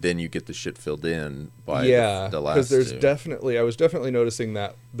 then you get the shit filled in by the last 2. Because I was definitely noticing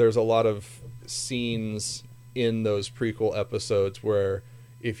that there's a lot of scenes in those prequel episodes where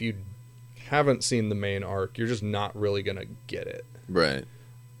if you haven't seen the main arc, you're just not really gonna get it. Right.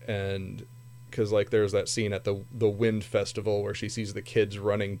 And because like there's that scene at the wind festival where she sees the kids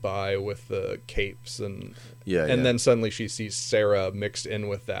running by with the capes and then suddenly she sees Sarah mixed in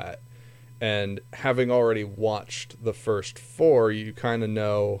with that. And having already watched the first 4, you kind of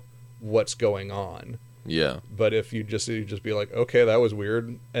know what's going on. Yeah. But if you'd just be like, okay, that was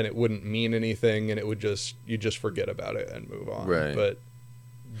weird, and it wouldn't mean anything, and you just forget about it and move on. Right. But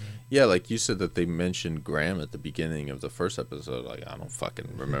yeah, like you said that they mentioned Graham at the beginning of the first episode. Like, I don't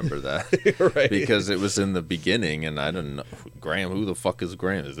fucking remember that. Right. Because it was in the beginning, and I don't know. Graham, who the fuck is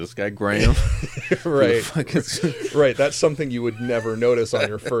Graham? Is this guy Graham? Right. Right, that's something you would never notice on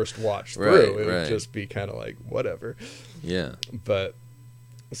your first watch through. It would just be kind of like, whatever. Yeah. But,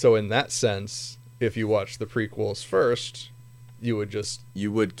 so in that sense, if you watch the prequels first, you would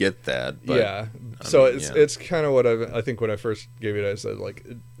get that. But, so it's kind of what I think when I first gave it, I said, like,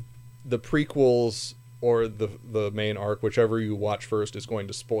 the prequels or the main arc, whichever you watch first, is going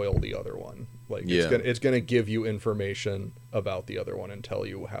to spoil the other one. Like it's going to give you information about the other one and tell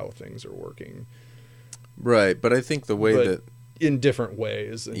you how things are working. Right, but I think the way that in different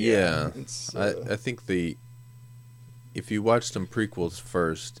ways. And I think if you watched some prequels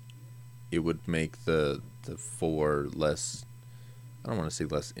first, it would make the 4 less. I don't want to say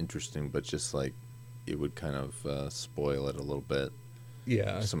less interesting, but just like it would kind of spoil it a little bit.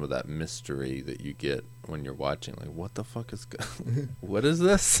 Yeah. Some of that mystery that you get when you're watching, like, what the fuck is what is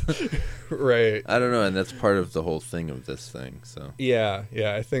this? Right. I don't know, and that's part of the whole thing of this thing. So yeah,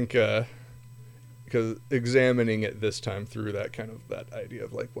 I think because examining it this time through that kind of that idea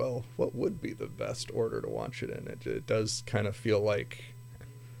of like, well, what would be the best order to watch it in? It does kind of feel like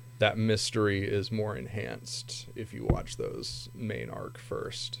that mystery is more enhanced if you watch those main arc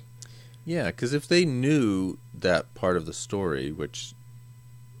first. Yeah, because if they knew that part of the story, which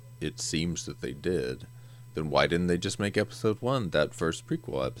it seems that they did, then why didn't they just make episode 1 that first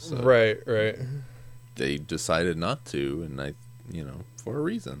prequel episode? Right. They decided not to, and for a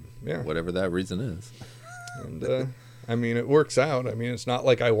reason. Yeah. Whatever that reason is. And, I mean, it works out. I mean, it's not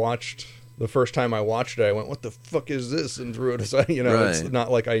like the first time I watched it, I went, what the fuck is this? And threw it aside. It's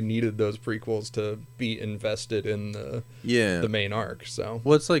not like I needed those prequels to be invested in the main arc. So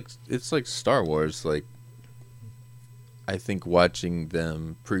well, it's like Star Wars. Like I think watching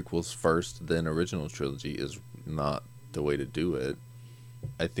them prequels first, then original trilogy is not the way to do it.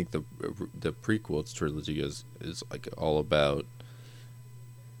 I think the prequels trilogy is like all about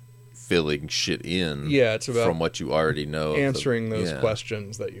filling shit in. Yeah, it's about from what you already know, answering those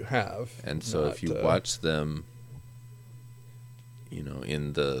questions that you have. And so if you watch them,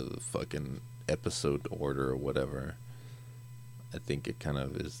 in the fucking episode order or whatever, I think it kind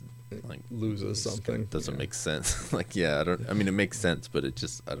of is like loses something. Doesn't make sense. Like, it makes sense, but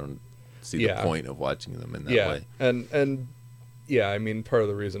I don't see the point of watching them in that way. And yeah, I mean, part of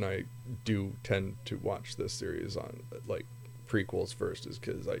the reason I do tend to watch this series on like prequels first is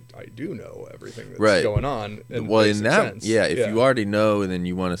because I do know everything that's going on. And well, in that, sense. if you already know and then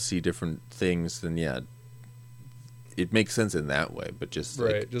you want to see different things, then it makes sense in that way. But just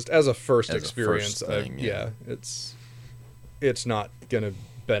just as a first as experience, a first thing, it's not gonna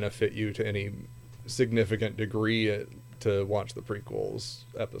benefit you to any significant degree to watch the prequels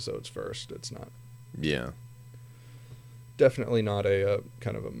episodes first. It's not. Yeah. Definitely not a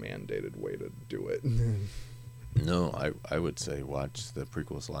kind of a mandated way to do it. No, I would say watch the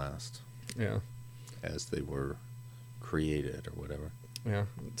prequels last. Yeah. As they were created or whatever. Yeah,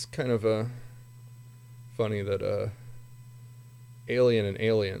 it's kind of funny that Alien and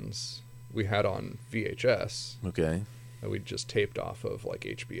Aliens we had on VHS. Okay. That we just taped off of like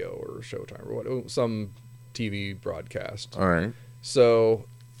HBO or Showtime or what, some TV broadcast. All right. So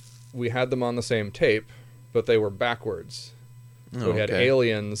we had them on the same tape, but they were backwards. So we had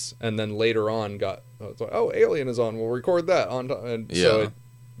Aliens, and then later on Alien is on. We'll record that on, so it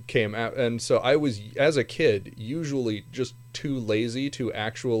came out. And so I was, as a kid, usually just too lazy to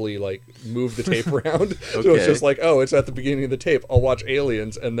actually like move the tape around. So it's just like, it's at the beginning of the tape. I'll watch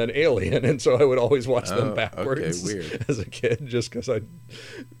Aliens and then Alien, and so I would always watch them backwards. Weird. As a kid, just because I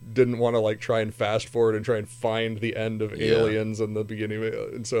didn't want to like try and fast forward and try and find the end of Aliens and the beginning of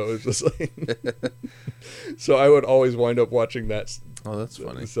it. And so it was just like so I would always wind up watching that. Oh, that's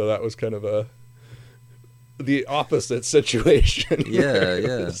funny. So that was kind of the opposite situation. Yeah.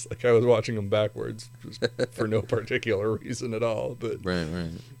 It's like I was watching them backwards just for no particular reason at all, but right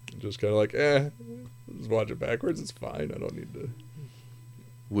just kind of like just watch it backwards, it's fine, I don't need to.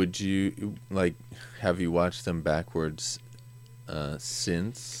 Would you have you watched them backwards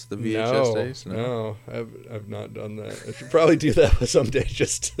since the VHS days? No, I've not done that. I should probably do that someday.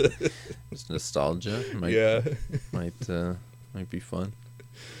 Just it's nostalgia. Might be fun.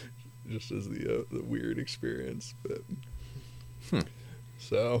 Just as the weird experience, but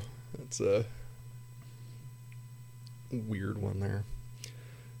so that's a weird one there.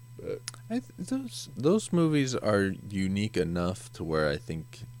 But those movies are unique enough to where I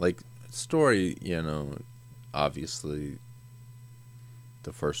think like story, obviously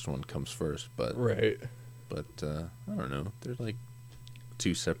the first one comes first, but I don't know, they're like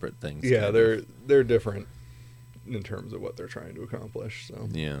two separate things. Yeah, they're different in terms of what they're trying to accomplish. So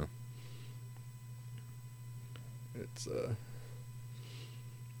yeah,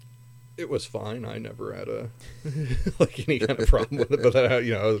 it was fine. I never had any kind of problem with it, but I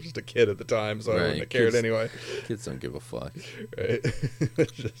was just a kid at the time, so I wouldn't have cared anyway. Kids don't give a fuck, right?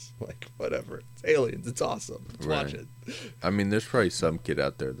 It's just like whatever. It's Aliens. It's awesome. Let's watch it. I mean, there's probably some kid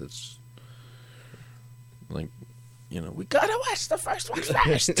out there that's like, we gotta watch the first one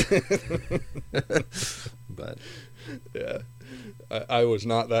first. But yeah, I was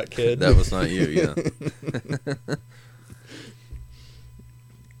not that kid. That was not you. Yeah.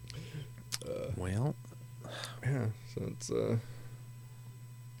 Well, yeah. So it's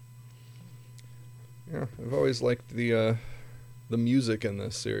I've always liked the music in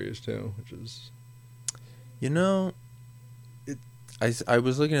this series too, which is, I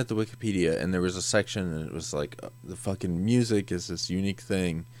was looking at the Wikipedia and there was a section and it was like the fucking music is this unique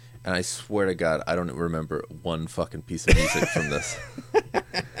thing, and I swear to God I don't remember one fucking piece of music from this.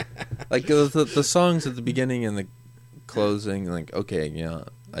 Like the songs at the beginning and the closing, like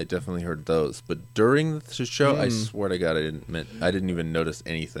I definitely heard those, but during the show, I swear to God, I didn't even notice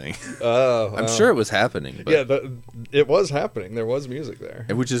anything. I'm sure it was happening. But it was happening. There was music there,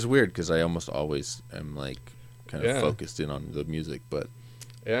 which is weird because I almost always am like kind of focused in on the music, but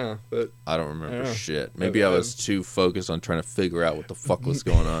but I don't remember shit. Maybe I was too focused on trying to figure out what the fuck was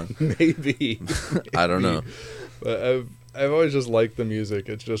going on. Maybe I don't know. But I've always just liked the music.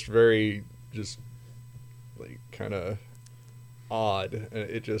 It's just very like kind of odd, and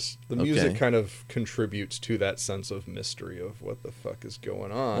the music kind of contributes to that sense of mystery of what the fuck is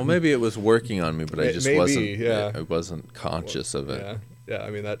going on. Well, maybe it was working on me, but I just I wasn't conscious of it. I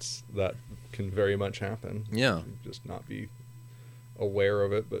mean that can very much happen. Yeah, just not be aware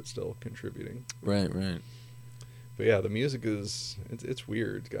of it, but still contributing. Right. But yeah, the music is it's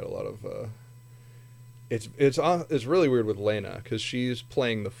weird. It's got a lot of it's really weird with Lena because she's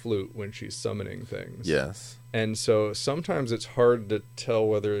playing the flute when she's summoning things. Yes. And so sometimes it's hard to tell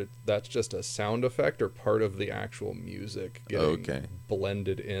whether that's just a sound effect or part of the actual music getting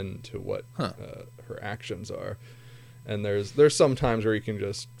blended into what her actions are. And there's some times where you can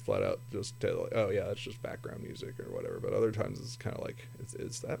just flat out just tell, like, oh yeah, that's just background music or whatever. But other times it's kind of like,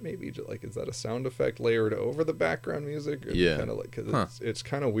 is that maybe just like, is that a sound effect layered over the background music? Or yeah. Kind of like, because it's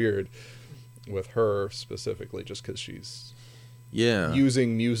kind of weird with her specifically, just because she's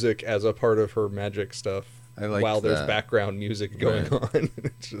using music as a part of her magic stuff while there's background music going on.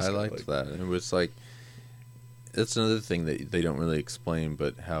 I liked that. And it was like, that's another thing that they don't really explain,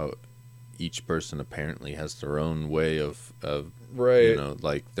 but how each person apparently has their own way of you know,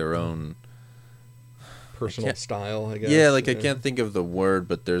 like their own personal style, I guess. Yeah, like I can't think of the word,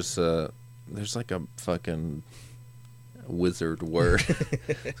 but there's like a fucking wizard word.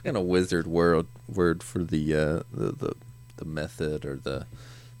 It's kind of wizard word for the method or the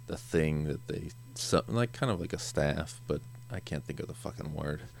thing that they like, kind of like a staff, but I can't think of the fucking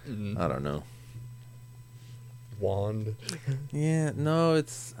word. I don't know. Wand. Yeah, no,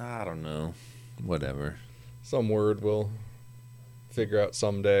 it's, I don't know, whatever. Some word we'll figure out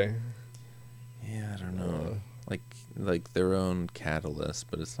someday. Yeah, I don't know. Like their own catalyst,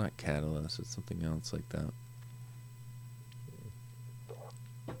 but it's not catalyst, it's something else like that.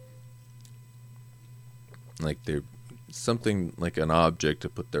 Like they're something like an object to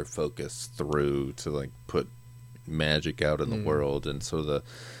put their focus through to like put magic out in the world, and so the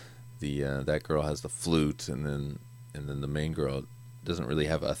that girl has the flute, and then the main girl doesn't really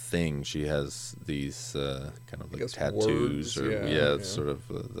have a thing. She has these kind of like tattoos, words, or sort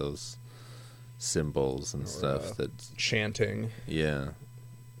of those symbols and stuff that chanting. Yeah,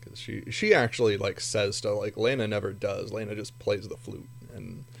 because she actually like says stuff like Lena never does. Lena just plays the flute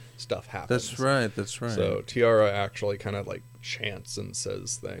and stuff happens. That's right. So Tiara actually kind of like chants and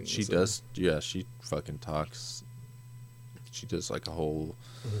says things. She does. Yeah, she fucking talks. She does like a whole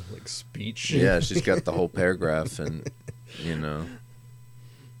like speech. Yeah, she's got the whole paragraph, and you know,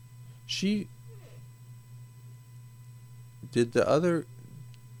 did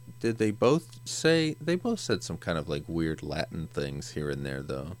they both said some kind of like weird Latin things here and there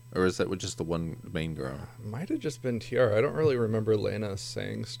though, or is that with just the one main girl? Might have just been Tiara. I don't really remember Lena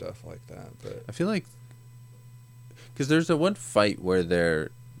saying stuff like that, but I feel like because there's a one fight where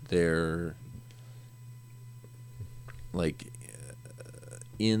they're like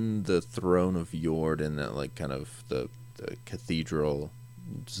in the throne of Yord, in that like kind of the cathedral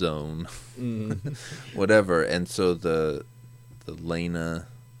zone, whatever, and so the Lena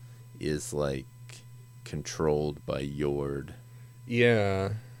is like controlled by Yord.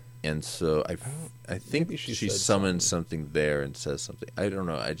 Yeah. And so I think she summons something there and says something. I don't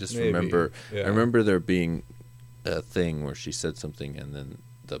know. I just remember. Yeah. I remember there being a thing where she said something, and then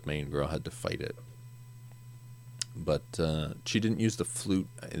the main girl had to fight it. But she didn't use the flute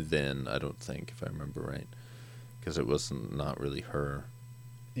then, I don't think, if I remember right, because it was not really her.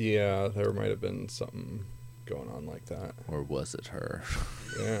 Yeah, there might have been something going on like that. Or was it her?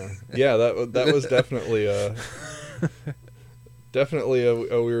 Yeah. That was definitely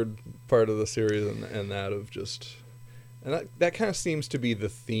a weird part of the series, and that of just, and that kind of seems to be the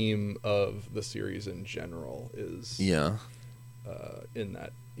theme of the series in general. Is in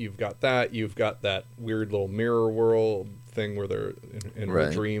that you've got that weird little mirror world thing where they're in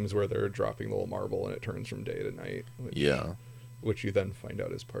her dreams where they're dropping the little marble and it turns from day to night. Which you then find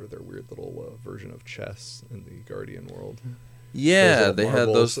out is part of their weird little version of chess in the Guardian world. Yeah, they had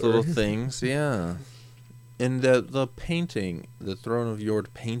those little things, yeah. And the painting, the Throne of Yord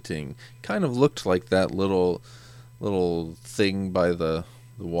painting, kind of looked like that little thing by the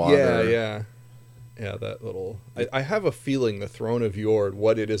water. Yeah, that little... I have a feeling the Throne of Yord,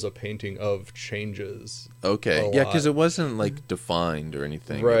 what it is a painting of, changes. Okay, yeah, because it wasn't like defined or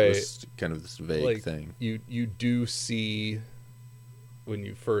anything. Right. It was kind of this vague thing. You do see... when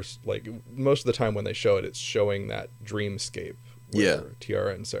you first, like, most of the time when they show it, it's showing that dreamscape where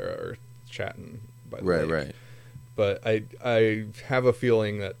Tiara and Sarah are chatting by the lake. Right. But I have a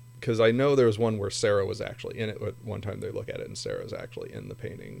feeling that, because I know there was one where Sarah was actually in it. One time they look at it and Sarah's actually in the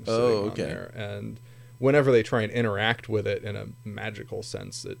painting sitting on there. And whenever they try and interact with it in a magical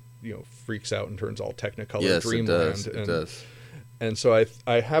sense, it freaks out and turns all Technicolor dreamland. It does. And so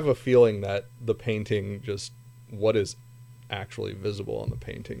I have a feeling that the painting, just what is actually visible on the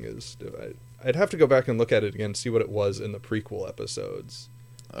painting is, I'd have to go back and look at it again, see what it was in the prequel episodes.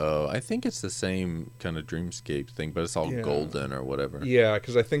 Oh, I think it's the same kind of dreamscape thing, but it's all golden or whatever. Yeah,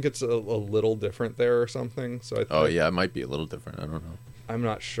 because I think it's a little different there or something. So yeah, it might be a little different. I don't know. I'm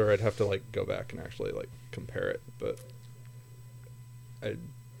not sure. I'd have to like go back and actually like compare it, but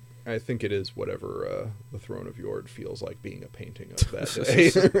I think it is whatever the Throne of Yord feels like being a painting of that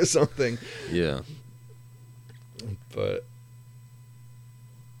day or something. Yeah, but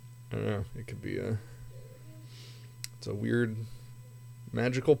I don't know. It could be it's a weird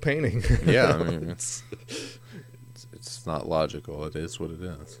magical painting. Yeah, I mean it's not logical. It is what it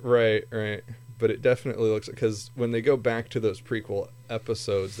is. Right. But it definitely looks like, because when they go back to those prequel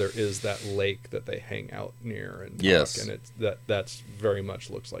episodes, there is that lake that they hang out near and talk, yes, and it's that's very much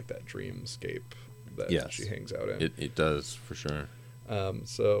looks like that dreamscape that she hangs out in. It does for sure.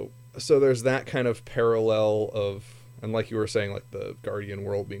 So there's that kind of parallel of, and like you were saying, like the Guardian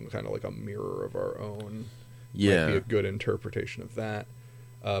world being kind of like a mirror of our own. Yeah, might be a good interpretation of that.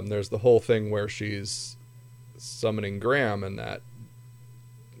 There's the whole thing where she's summoning Graham and that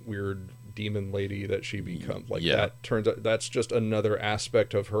weird demon lady that she becomes, like that turns out that's just another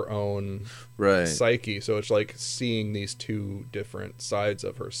aspect of her own psyche. So it's like seeing these two different sides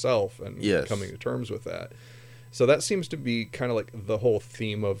of herself and coming to terms with that. So that seems to be kind of like the whole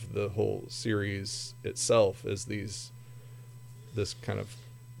theme of the whole series itself, is this kind of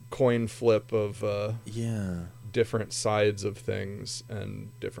coin flip of different sides of things and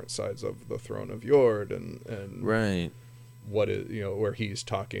different sides of the Throne of Yord and what is, where he's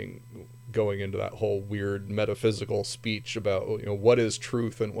going into that whole weird metaphysical speech about, what is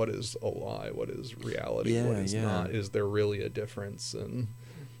truth and what is a lie, what is reality, what is not, is there really a difference? And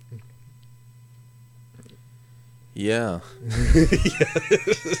I'm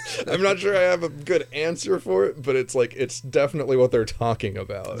not sure I have a good answer for it, but it's like it's definitely what they're talking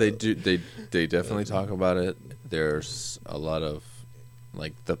about. They definitely talk about it. There's a lot of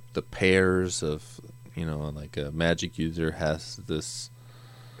like the pairs of, like a magic user has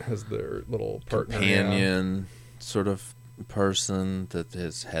their little partner, companion sort of person that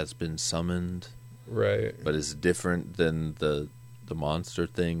has been summoned, but is different than the monster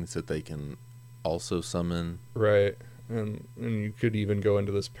things that they can also summon, and you could even go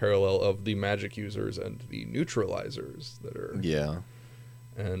into this parallel of the magic users and the neutralizers that are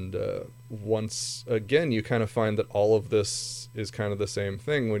and once again you kind of find that all of this is kind of the same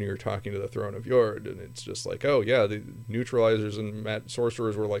thing when you're talking to the Throne of Yord, and it's just like, oh yeah, the neutralizers and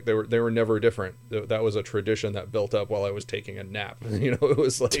sorcerers were like, they were never different. That was a tradition that built up while I was taking a nap. It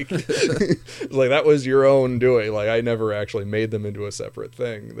was like like that was your own doing. Like I never actually made them into a separate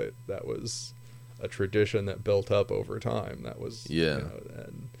thing. That was a tradition that built up over time. That was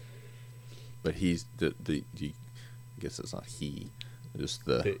but he's the I guess it's not he. Just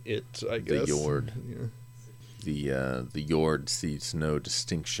I guess. The Yord. The Yord sees no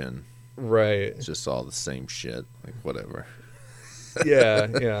distinction. It's just all the same shit. Like, whatever.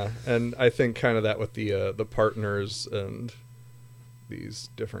 And I think kind of that with the partners and these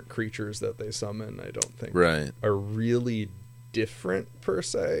different creatures that they summon, I don't think are really different per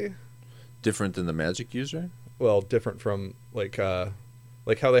se. Different than the magic user? Well, different from like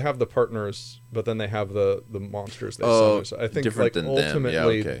how they have the partners, but then they have the monsters they summon. So I think like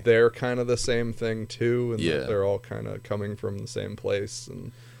ultimately they're kind of the same thing too, and that they're all kind of coming from the same place,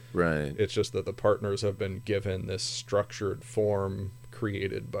 and it's just that the partners have been given this structured form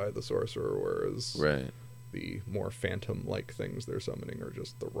created by the sorcerer, whereas the more phantom-like things they're summoning are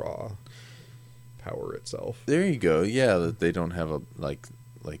just the raw power itself. There you go. Yeah, that they don't have a like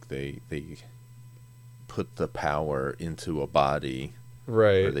they put the power into a body.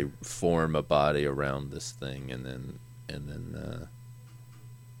 Or they form a body around this thing, and then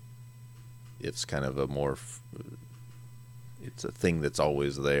it's kind of a more it's a thing that's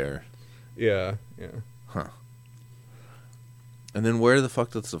always there. Yeah. Huh. And then where the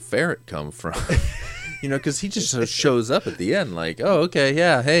fuck does the ferret come from? Because he just shows up at the end, like, oh, okay,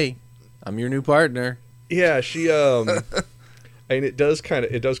 yeah, hey, I'm your new partner. Yeah, she and it does kind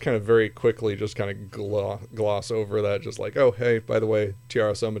of very quickly just kind of gloss over that, just like, oh, hey, by the way,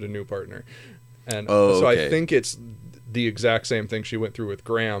 Tiara summoned a new partner. And I think it's the exact same thing she went through with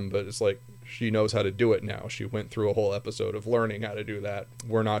Graham, but it's like she knows how to do it now. She went through a whole episode of learning how to do that.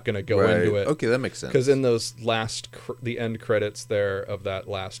 We're not going to go into it. Okay, that makes sense. Because in those the end credits there of that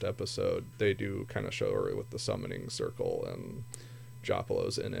last episode, they do kind of show her with the summoning circle, and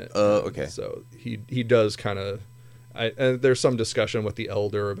Jopalo's in it. Okay. So he does kind of... and there's some discussion with the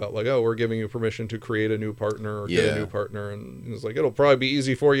elder about like, oh, we're giving you permission to create a new partner or get a new partner, and it's like, it'll probably be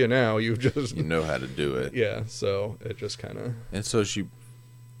easy for you now. You know how to do it. Yeah, so it just kind of... And so she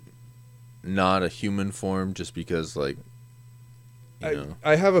not a human form just because like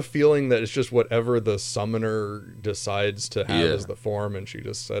I have a feeling that it's just whatever the summoner decides to have as the form, and she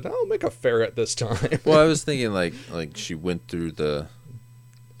just said, "I'll make a ferret this time." Well, I was thinking like she went through the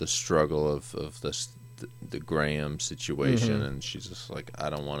struggle of the Graham situation, and she's just like, I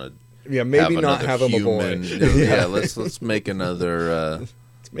don't want to. Yeah, maybe not have him a boy. Yeah, let's make another.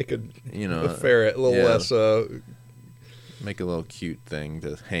 Let's make a ferret a little less. Make a little cute thing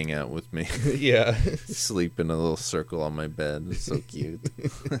to hang out with me. Yeah. Sleep in a little circle on my bed. It's so cute.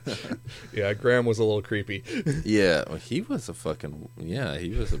 Yeah, Graham was a little creepy. Yeah, well, he was a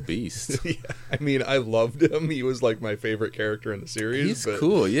beast. Yeah, I mean, I loved him. He was like my favorite character in the series. He's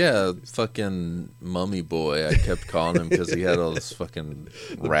cool, yeah. Fucking mummy boy, I kept calling him because he had all this fucking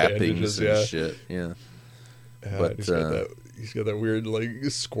wrappings and shit. Yeah. But he's got that weird, like,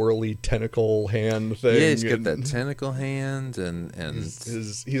 squirrely tentacle hand thing. Yeah, he's got that tentacle hand, and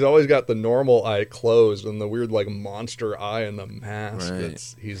he's always got the normal eye closed and the weird, like, monster eye and the mask.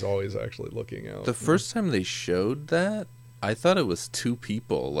 Right. He's always actually looking out. The first time they showed that, I thought it was two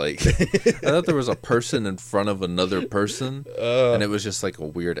people. Like, I thought there was a person in front of another person, and it was just like a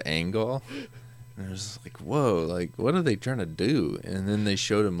weird angle. And I was like, whoa, like, what are they trying to do? And then they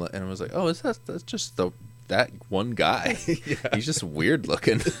showed him, and I was like, oh, that's just that one guy. Yeah. He's just weird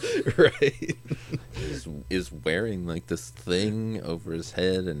looking. Right. is wearing like this thing over his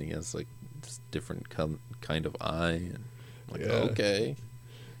head, and he has like this different kind of eye. And I'm like, okay.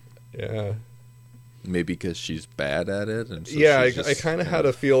 Yeah. Maybe because she's bad at it. And so I kind of had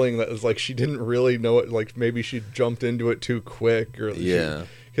a feeling that it was like she didn't really know it. Like maybe she jumped into it too quick.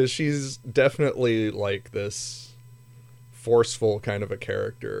 Because she's definitely like this forceful kind of a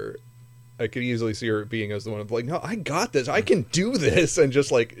character. I could easily see her being as the one of like, no, I got this, I can do this, and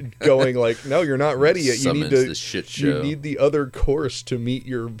just like going like, no, you're not ready yet. You need to. Shit show. You need the other course to meet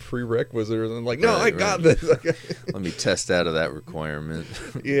your prerequisites. And like, no, I got this. Let me test out of that requirement.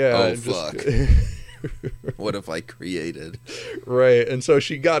 Yeah. Oh fuck. What if I created? Right, and so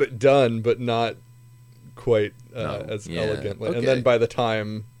she got it done, but not quite as elegantly. Okay. And then by the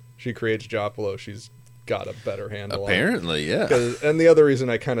time she creates Jopolo, she's got a better handle apparently on it. Yeah. And the other reason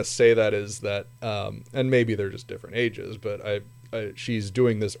I kind of say that is that and maybe they're just different ages, but she's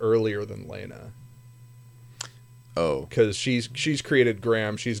doing this earlier than Lena. Oh, because she's created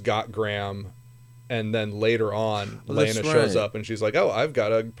Graham, she's got Graham, and then later on Lena shows up and she's like, oh, I've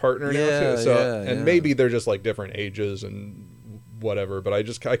got a partner now too. So maybe they're just like different ages and whatever, but I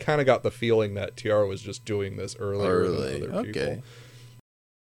kind of got the feeling that Tiara was just doing this earlier than other people.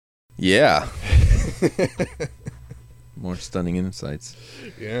 Yeah. More stunning insights.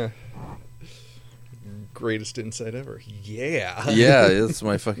 Yeah. Greatest insight ever. Yeah. Yeah, it's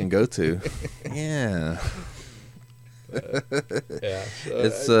my fucking go-to. Yeah. Yeah.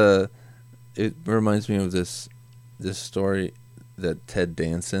 It's it reminds me of this story that Ted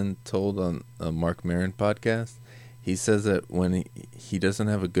Danson told on a Mark Maron podcast. He says that when he doesn't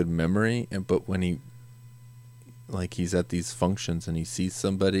have a good memory, but when he's at these functions and he sees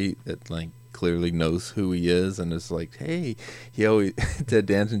somebody that like clearly knows who he is and is like, hey, Ted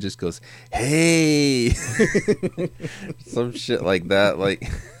Danson just goes, hey, some shit like that, like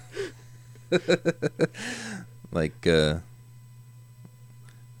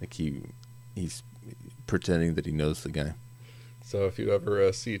he's pretending that he knows the guy. So if you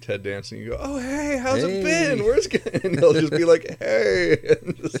ever see Ted Danson, you go, oh, hey, how's it been? Where's it? And he'll just be like, hey,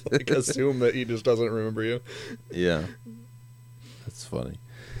 and just like assume that he just doesn't remember you. Yeah. That's funny.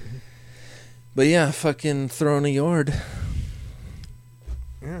 But yeah, fucking throwing a yard.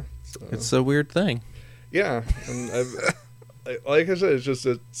 Yeah. It's a weird thing. Yeah. And like I said,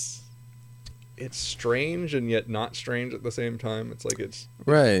 it's strange and yet not strange at the same time. It's like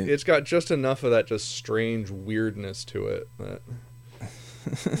it's got just enough of that just strange weirdness to it that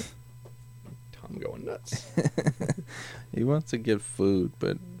Tom going nuts. He wants to get food,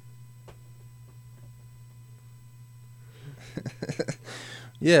 but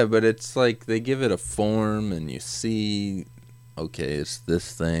yeah, but it's like they give it a form and you see, okay, it's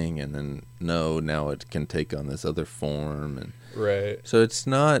this thing, and then now it can take on this other form, and right. So it's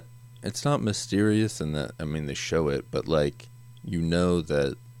not mysterious in that, I mean, they show it, but like, you know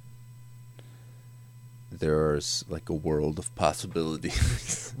that there's like a world of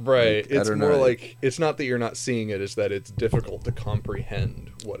possibilities. Right. Like, it's more like, it's not that you're not seeing it, it's that it's difficult to comprehend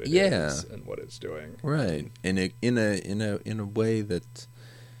what it is and what it's doing. Right. And in a way that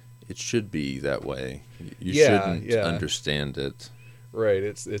it should be that way. You shouldn't understand it. Right.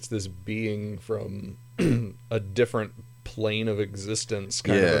 It's this being from a different plane of existence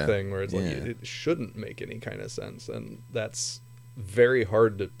kind of a thing where it's like it shouldn't make any kind of sense, and that's very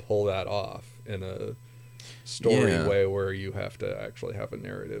hard to pull that off in a story Yeah. way where you have to actually have a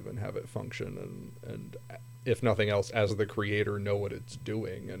narrative and have it function and if nothing else, as the creator, know what it's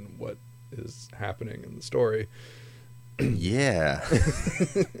doing and what is happening in the story. Yeah.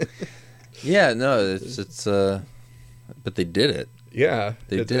 Yeah, no, it's but they did it. Yeah,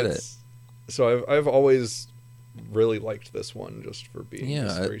 They did it. So I've always really liked this one just for being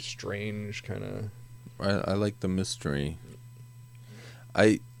this Yeah, very strange kind of. I like the mystery.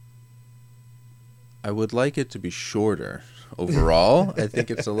 I would like it to be shorter overall. I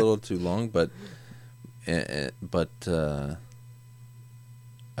think it's a little too long, but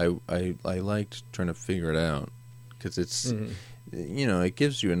I liked trying to figure it out because it's it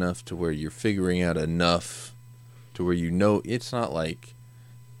gives you enough to where you're figuring out enough to where it's not like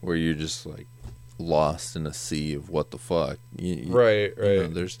where you're just like lost in a sea of what the fuck. Right.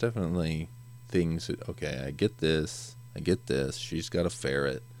 There's definitely things that, okay, I get this. She's got a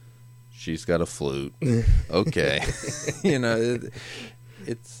ferret. She's got a flute. Okay.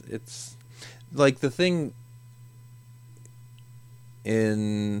 It's like the thing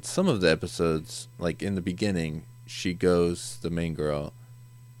in some of the episodes, like in the beginning, the main girl,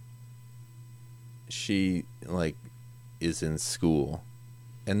 she like is in school.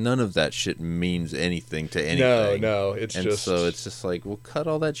 And none of that shit means anything to anything. No, so it's just like, well, cut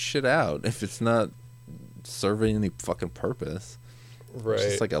all that shit out if it's not serving any fucking purpose. Right. It's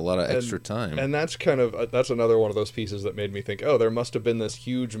just like a lot of extra time. And that's that's another one of those pieces that made me think, oh, there must have been this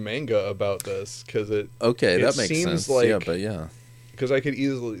huge manga about this because that makes sense. Like, yeah. Because I could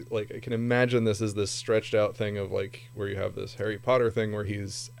easily I can imagine this as this stretched out thing of like where you have this Harry Potter thing where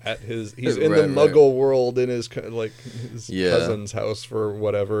he's in the Muggle world in his cousin's house for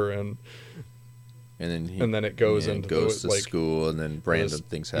whatever and then it goes into goes to school and then random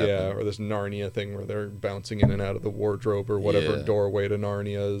things happen. Yeah, or this Narnia thing where they're bouncing in and out of the wardrobe or whatever doorway to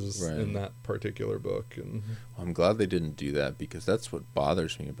Narnia is in that particular book. And I'm glad they didn't do that because that's what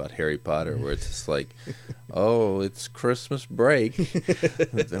bothers me about Harry Potter, where it's just like, oh, it's Christmas break.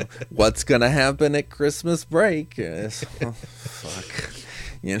 What's gonna happen at Christmas break? Fuck,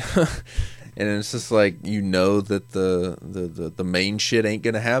 And it's just like that the main shit ain't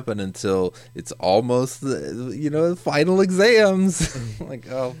gonna happen until it's almost the final exams.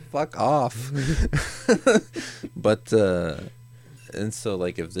 Like, oh, fuck off. But and so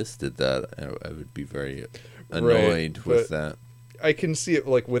like if this did that, I would be very annoyed with that. I can see it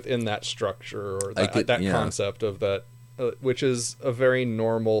like within that structure or that concept of that. Which is a very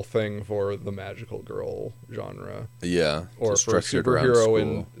normal thing for the magical girl genre. Yeah. Or for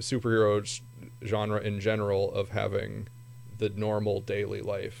superhero genre in general of having the normal daily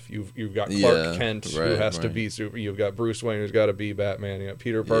life. You've got Clark Kent who has to be super. You've got Bruce Wayne who's got to be Batman. You got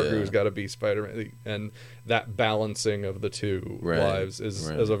Peter Parker who's got to be Spider-Man. And that balancing of the two lives is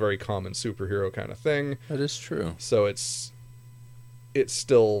a very common superhero kind of thing. That is true. So it's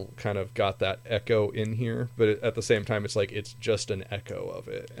still kind of got that echo in here, but at the same time, it's like it's just an echo of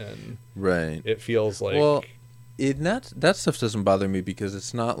it, and it feels like that stuff doesn't bother me because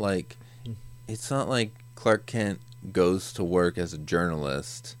it's not like Clark Kent goes to work as a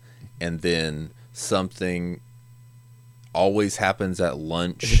journalist, and then something always happens at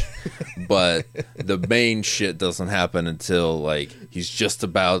lunch, but the main shit doesn't happen until like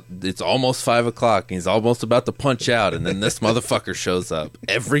it's almost 5 o'clock and he's almost about to punch out, and then this motherfucker shows up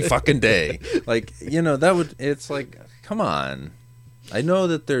every fucking day. Like, it's like, come on. I know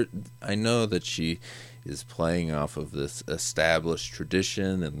that she is playing off of this established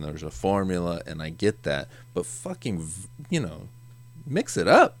tradition and there's a formula, and I get that, but fucking mix it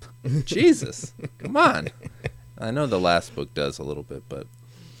up. Jesus, come on. I know the last book does a little bit, but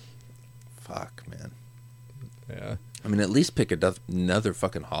fuck, man. Yeah. I mean, at least pick another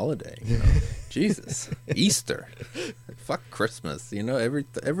fucking holiday. Jesus, Easter, fuck Christmas.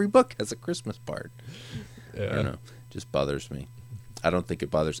 Every book has a Christmas part. Yeah. Just bothers me. I don't think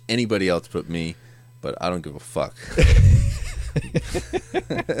it bothers anybody else but me, but I don't give a fuck.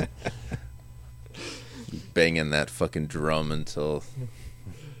 Banging that fucking drum until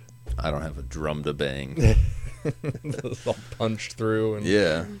I don't have a drum to bang. It's all punched through and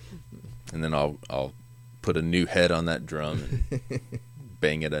and then I'll put a new head on that drum and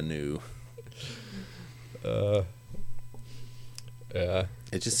bang it anew. Yeah.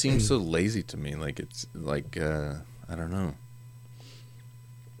 It just seems so lazy to me. Like it's like I don't know.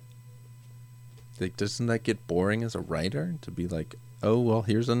 Like, doesn't that get boring as a writer to be like, oh well,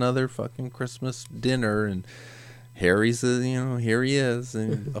 here's another fucking Christmas dinner and Harry's, here he is,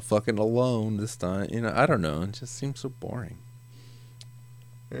 and fucking alone this time. I don't know. It just seems so boring.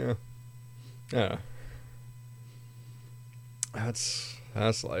 Yeah. Yeah. That's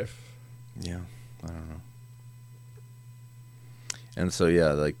life. Yeah, I don't know. And so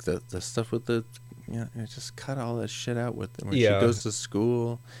yeah, like the stuff with the just cut all that shit out with them. When she Yeah. goes to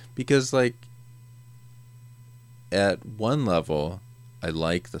school, because like at one level, I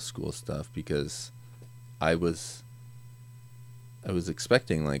like the school stuff because I was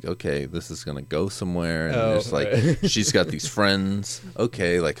expecting like, okay, this is gonna go somewhere, and there's like she's got these friends.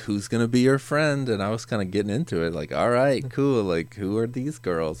 Okay, like who's gonna be your friend? And I was kind of getting into it, like, all right, cool. Like, who are these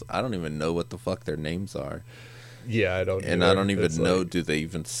girls? I don't even know what the fuck their names are. Yeah, I don't. And either. I don't even It's know. like, Do they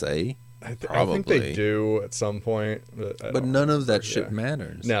even say? I Probably. think they do at some point, but I But don't none of that remember. shit Yeah.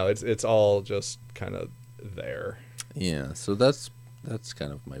 matters. No, it's all just kind of there. Yeah, so that's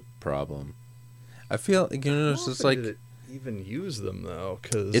kind of my problem. I feel it's just like did it even use them though,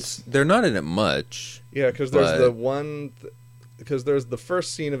 because they're not in it much. yeah, because there's but- the one, because there's the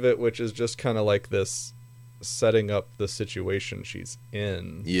first scene of it, which is just kind of like this setting up the situation she's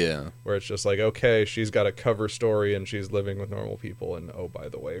in. Yeah, Where it's just like, okay, she's got a cover story and she's living with normal people, and oh, by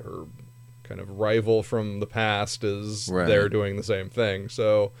the way, her kind of rival from the past is Right. there doing the same thing.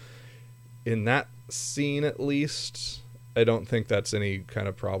 So in that scene, at least, I don't think that's any kind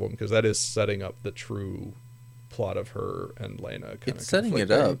of problem, because that is setting up the true plot of her and Lena. Kind it's setting it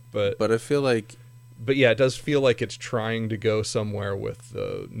up, but I feel like yeah, it does feel like it's trying to go somewhere with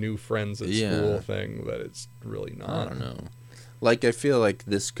the new friends at school thing that it's really not. I don't know. Like, I feel like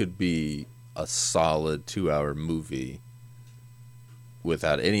this could be a solid 2-hour movie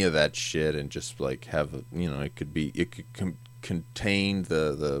without any of that shit, and just like have it could contain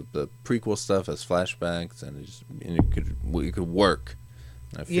the prequel stuff as flashbacks, and it could work.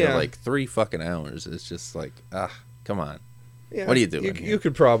 I feel Yeah. like 3 fucking hours is just like, come on. Yeah, What are you doing here? You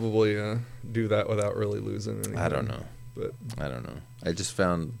could probably do that without really losing anything. I don't know. But I don't know. I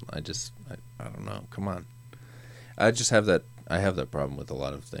don't know. Come on. I have that problem with a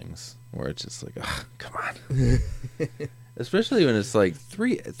lot of things where it's just like, come on. Especially when it's like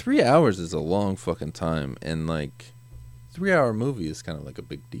 3 hours is a long fucking time, and like 3-hour movie is kind of like a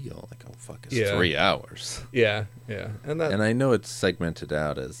big deal. Like, oh fuck, it's 3 hours. yeah, and I know it's segmented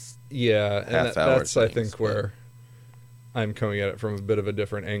out as and half-hour that's I things, think where I'm coming at it from a bit of a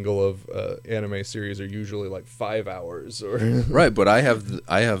different angle of anime series are usually like 5 hours or right. But I have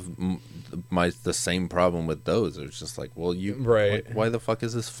the same problem with those. It's just like, well, right. Like, why the fuck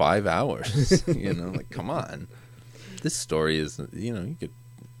is this 5 hours? Like, come on. This story is, you could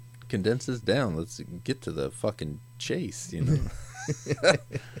condense this down. Let's get to the fucking chase,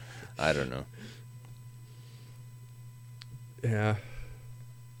 I don't know. Yeah.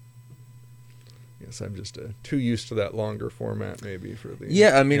 Yes, I'm just too used to that longer format, maybe, for the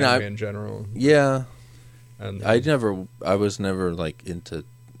anime in general. Yeah, And I was never like into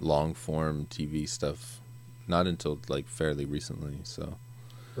long form TV stuff, not until like fairly recently. So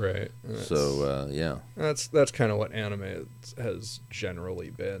right. Yeah, That's kind of what anime has generally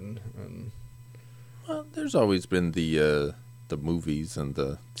been. And well, there's always been the movies and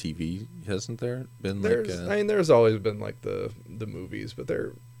the TV, hasn't there been? there's always been like the movies, but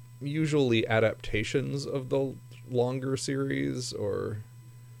they're usually adaptations of the longer series, or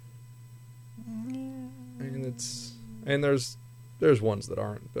there's ones that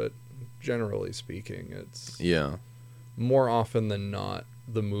aren't, but generally speaking, it's more often than not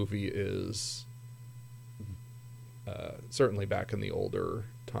the movie is certainly back in the older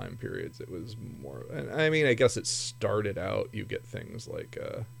time periods, it was more, and I mean, I guess it started out, you get things like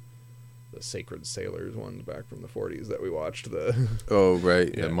the Sacred Sailors ones back from the 40s that we watched. Oh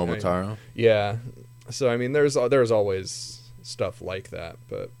right, Yeah, Momotaro. Yeah, so I mean, there's always stuff like that,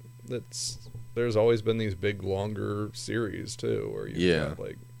 but there's always been these big longer series too, where you got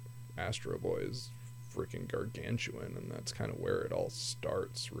like Astro Boy's freaking gargantuan, and that's kind of where it all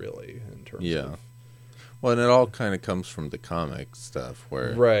starts, really, in terms of. Well, and it all kind of comes from the comic stuff,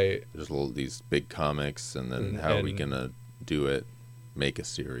 where there's these big comics, and then how are we gonna do it? Make a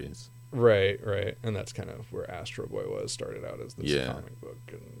series. Right, and that's kind of where Astro Boy started out as this comic book,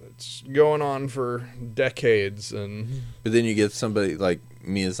 and it's going on for decades. And but then you get somebody like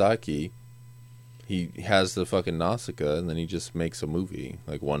Miyazaki. He has the fucking Nausicaa, and then he just makes a movie,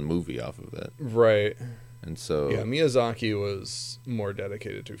 like one movie off of it. Right. And so Miyazaki was more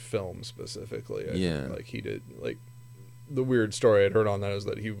dedicated to film specifically. I think, like he did, like the weird story I'd heard on that is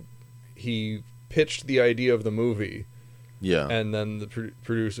that he pitched the idea of the movie. Yeah. And then the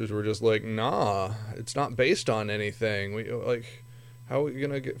producers were just like, "Nah, it's not based on anything. How are we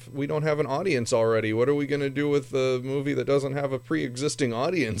gonna we don't have an audience already. What are we gonna do with the movie that doesn't have a pre-existing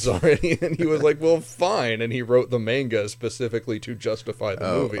audience already?" And he was like, "Well, fine." And he wrote the manga specifically to justify the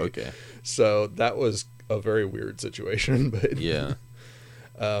movie. Okay. So that was a very weird situation, but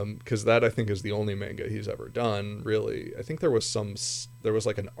because that I think is the only manga he's ever done. Really, I think there was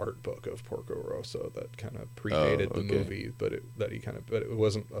like an art book of Porco Rosso that kind of predated the movie, but it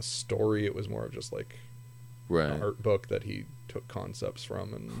wasn't a story. It was more of just like an art book that he took concepts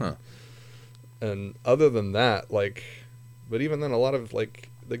from, and other than that, like, but even then, a lot of like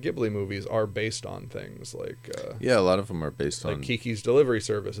the Ghibli movies are based on things like a lot of them are based on Kiki's Delivery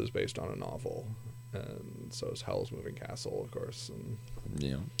Service is based on a novel. And so is Howl's Moving Castle, of course. And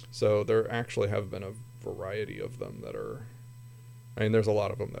so there actually have been a variety of them that are... I mean, there's a lot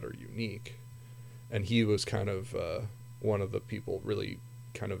of them that are unique. And he was kind of one of the people really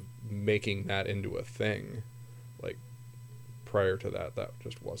kind of making that into a thing. Like, prior to that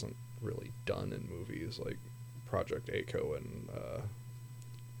just wasn't really done in movies. Like, Project A-ko and...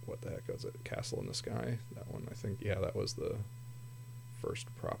 what the heck was it? Castle in the Sky? That one, I think. Yeah, that was the first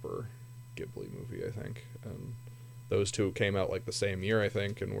proper... Ghibli movie, I think, and those two came out like the same year, I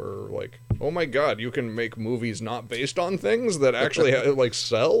think, and were like, oh my god, you can make movies not based on things that actually like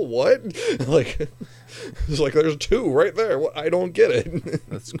sell? What? Like, it's like there's two right there. I don't get it.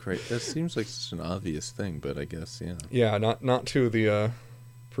 That's great. That seems like such an obvious thing, but I guess yeah, not to the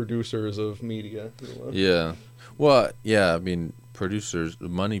producers of media. Yeah, well, yeah, I mean, producers,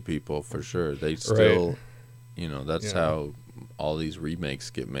 money people for sure. They still, that's how all these remakes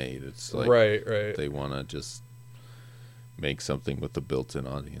get made. It's like right. They want to just make something with a built-in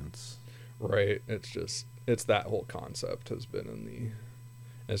audience. Right. It's that whole concept has been and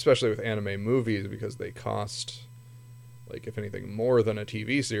especially with anime movies, because they cost, like, if anything, more than a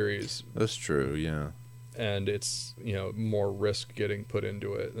TV series. That's true. Yeah. And it's more risk getting put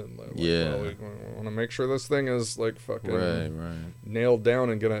into it, and like, well, we want to make sure this thing is like fucking right nailed down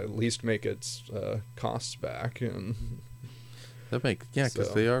and gonna at least make its costs back. And that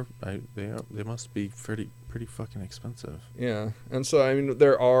because they must be pretty fucking expensive. Yeah, and so I mean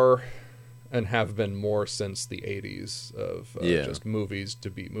there are and have been more since the 80s of just movies to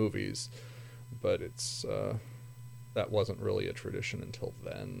be movies, but it's that wasn't really a tradition until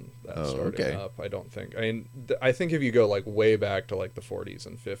then. That started up. I don't think. I mean, I think if you go like way back to like the 40s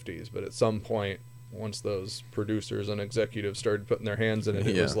and 50s, but at some point, once those producers and executives started putting their hands in it,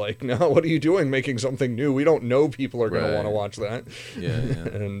 it was like, no, what are you doing making something new? We don't know people are going to want to watch that. Yeah.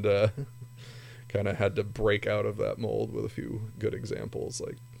 And kind of had to break out of that mold with a few good examples.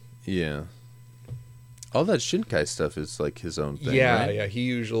 Like, all that Shinkai stuff is like his own thing, right? Yeah, he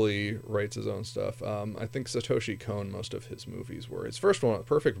usually writes his own stuff. I think Satoshi Kon, most of his movies were... His first one,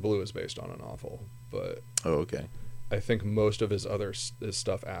 Perfect Blue, is based on a novel, but... Oh, okay. I think most of his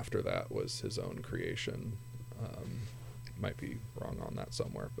stuff after that was his own creation. Might be wrong on that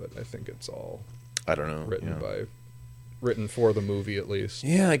somewhere, but I think it's all... I don't know. Written for the movie, at least.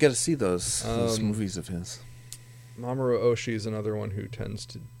 Yeah, I got to see those movies of his. Mamoru Oshii is another one who tends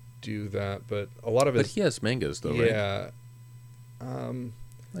to do that, but a lot of it. But he has mangas, though, right? Yeah.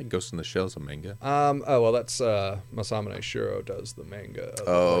 Like Ghost in the Shell's a manga. That's Masamune Shiro does the manga.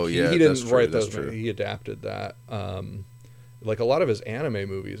 He didn't write those. He adapted that. Like a lot of his anime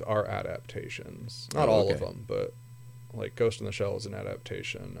movies are adaptations. Not all of them, but like Ghost in the Shell is an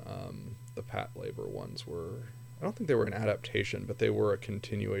adaptation. The Pat Labor ones were... I don't think they were an adaptation, but they were a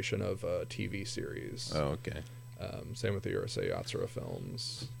continuation of a TV series. Oh, okay. Same with the Urusei Yatsura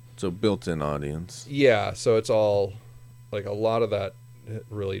films. So built-in audience. Yeah, so it's all... Like, a lot of that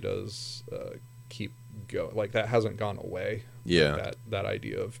really does keep going. Like, that hasn't gone away. Yeah. Like that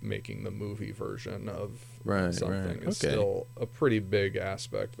idea of making the movie version of something is Okay. still a pretty big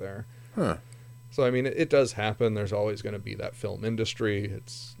aspect there. Huh. So, I mean, it does happen. There's always going to be that film industry.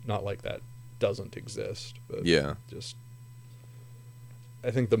 It's not like that doesn't exist. But just... I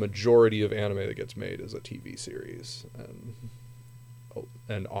think the majority of anime that gets made is a TV series,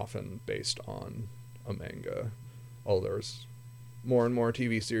 and often based on a manga. Although there's more and more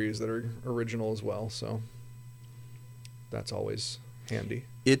TV series that are original as well, so that's always handy.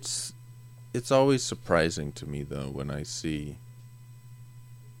 It's always surprising to me, though, when I see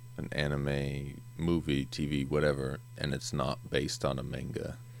an anime, movie, TV, whatever, and it's not based on a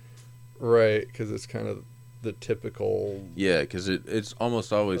manga. Right, because it's kind of the typical... Yeah, because it's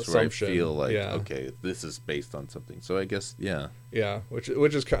almost always assumption. Where I feel like, okay, this is based on something. So I guess, Yeah, which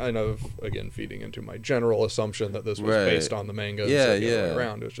is kind of, again, feeding into my general assumption that this was based on the manga. Yeah, the other way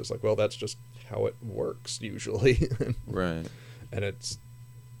around. It's just like, well, that's just how it works, usually. Right. And it's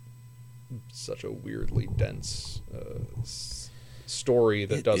such a weirdly dense story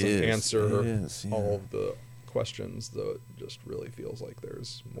that doesn't answer all of the questions, though it just really feels like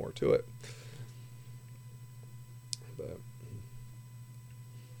there's more to it. But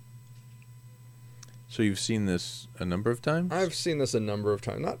So you've seen this a number of times? I've seen this a number of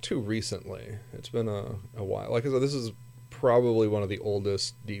times. Not too recently. It's been a while. Like I said, this is probably one of the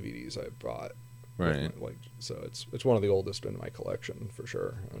oldest DVDs I've bought. Right. So it's one of the oldest in my collection for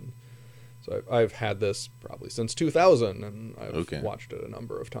sure. And so I've had this probably since 2000, and I've watched it a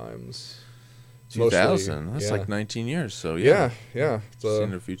number of times. 2000? That's like 19 years. So yeah.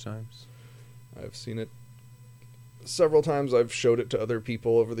 Seen it a few times. I've seen it several times. I've showed it to other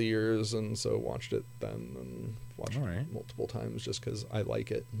people over the years, and so watched it then and watched it multiple times just because I like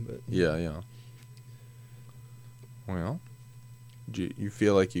it. But yeah. Well, do you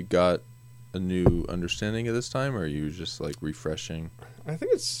feel like you got a new understanding of this time, or are you just like refreshing? I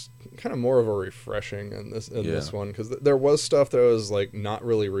think it's kind of more of a refreshing in this one, because there was stuff that I was like not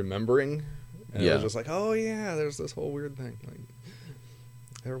really remembering, and I was just like, oh yeah, there's this whole weird thing. Like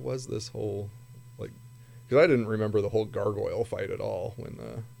there was this whole because I didn't remember the whole gargoyle fight at all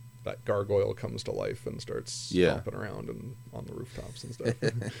when that gargoyle comes to life and starts stomping around and on the rooftops and stuff.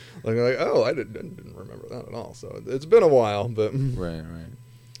 like oh, I didn't remember that at all. So it's been a while, but right.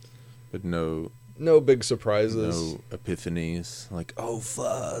 But no big surprises. No epiphanies. Like, oh,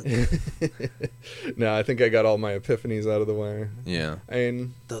 fuck. No, I think I got all my epiphanies out of the way. Yeah. I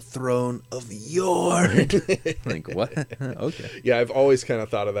mean, the throne of Yord. Like, what? Okay. Yeah, I've always kind of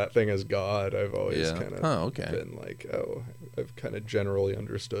thought of that thing as God. I've always kind of been like, I've kind of generally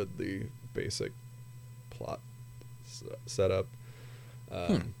understood the basic plot setup.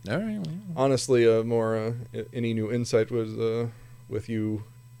 All right. Well. Honestly, any new insight was with you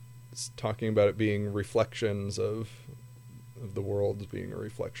talking about it being reflections of the world being a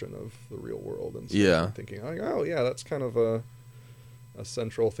reflection of the real world, and so I'm thinking like, oh yeah, that's kind of a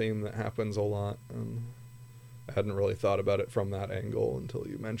central theme that happens a lot. I hadn't really thought about it from that angle until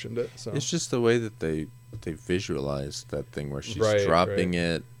you mentioned it. So it's just the way that they visualize that thing where she's dropping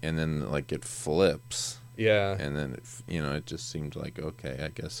it and then like it flips. Yeah. And then it just seemed like, okay, I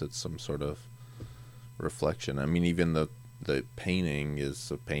guess it's some sort of reflection. I mean, even the painting is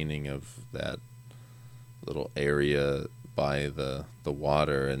a painting of that little area by the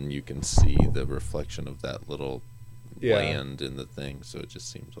water, and you can see the reflection of that little land in the thing. So it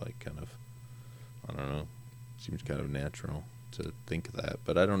just seems like kind of, I don't know, seems kind of natural to think of that.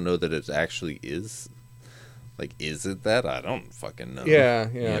 But I don't know that it actually is. Like, is it that? I don't fucking know. Yeah,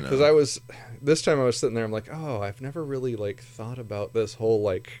 because this time I was sitting there, I'm like, oh, I've never really like thought about this whole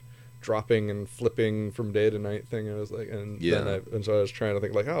like dropping and flipping from day to night thing. I was like, and so I was trying to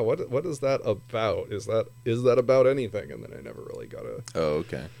think like, oh, what is that about? Is that about anything? And then I never really got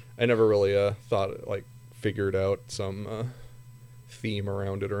I never really thought like figured out some theme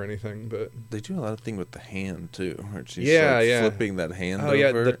around it or anything. But they do a lot of thing with the hand too. Where she's flipping that hand over.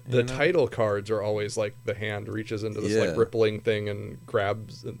 Yeah, the title cards are always like the hand reaches into this like rippling thing and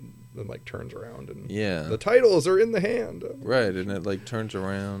grabs and then like turns around, and the titles are in the hand, right? And it like turns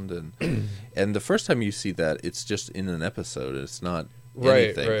around, and and the first time you see that, it's just in an episode. It's not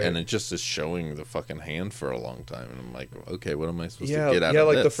anything, and it just is showing the fucking hand for a long time, and I'm like, okay, what am I supposed to get out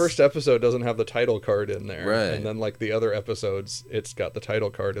of this? The first episode doesn't have the title card in there, right? And then like the other episodes, it's got the title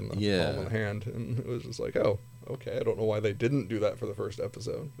card in the palm of the hand, and it was just like, oh, okay, I don't know why they didn't do that for the first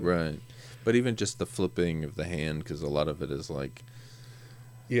episode, right? But even just the flipping of the hand, because a lot of it is like.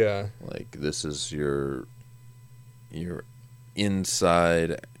 Yeah. Like, this is your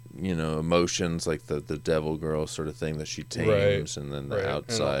inside, emotions, like the devil girl sort of thing that she tames, and then the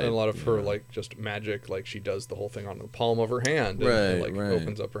outside. And a lot of her, like, just magic, like, she does the whole thing on the palm of her hand. And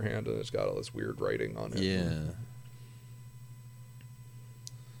opens up her hand, and it's got all this weird writing on it. Yeah.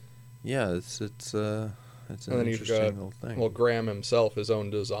 Yeah, it's an interesting little thing. Well, Graham himself, his own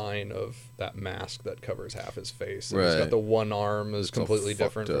design of that mask that covers half his face. And he's got the one arm is completely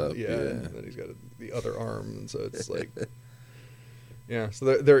different. And then he's got the other arm, and so it's like,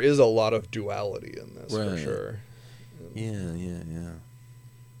 So there is a lot of duality in this for sure.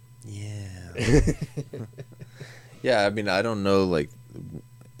 Yeah. I mean, I don't know like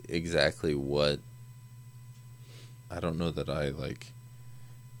exactly what. I don't know that I like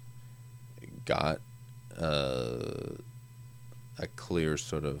got. A clear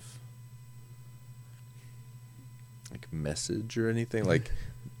sort of like message or anything. Like,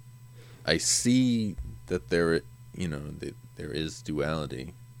 I see that there is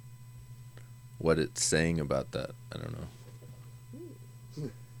duality. What it's saying about that, I don't know.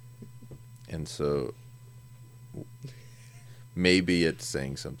 And so maybe it's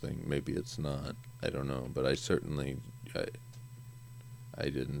saying something, maybe it's not. I don't know, but I certainly I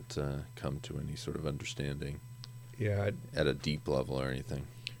didn't come to any sort of understanding. Yeah. At a deep level or anything.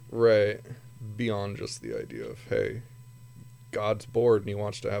 Right. Beyond just the idea of, hey, God's bored and he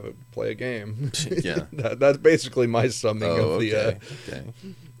wants to play a game. Yeah. That's basically my summing of the... okay.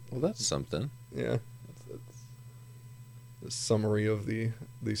 Well, that's something. Yeah. That's the summary of the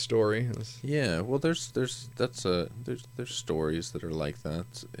story. Yeah, well, there's stories that are like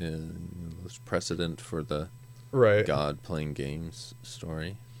that. There's precedent for the God playing games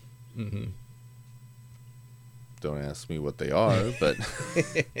story. Mm-hmm. Don't ask me what they are, but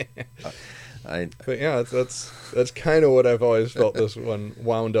But yeah, that's kind of what I've always felt this one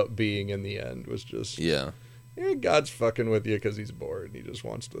wound up being in the end, was just God's fucking with you because he's bored and he just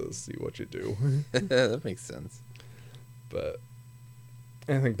wants to see what you do. That makes sense. But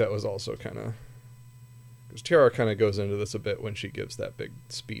I think that was also kind of, because Tiara kind of goes into this a bit when she gives that big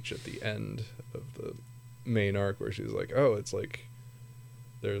speech at the end of the main arc where she's like, oh, it's like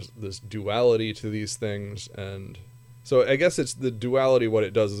there's this duality to these things. And so I guess it's the duality. What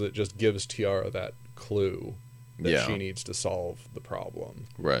it does is it just gives Tiara that clue that she needs to solve the problem.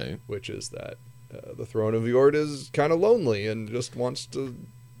 Right. Which is that the Throne of Yord is kind of lonely and just wants to,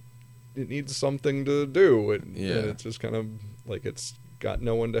 it needs something to do. And it's just kind of like it's got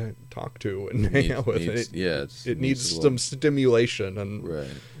no one to talk to and hang out with. It needs some stimulation. And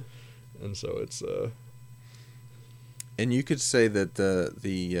and so it's... And you could say that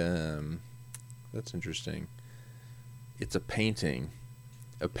that's interesting. It's a painting.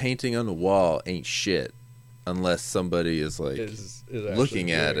 A painting on the wall ain't shit unless somebody is like is looking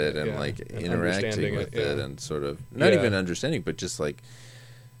at it and like and interacting with it and sort of not even understanding, but just like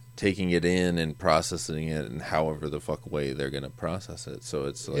taking it in and processing it in however the fuck way they're gonna process it. So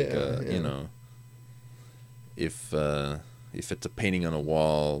it's like you know, if it's a painting on a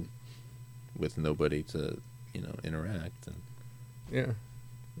wall with nobody to interact, and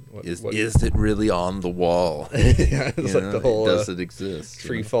is it really on the wall? It's like the whole does it exist?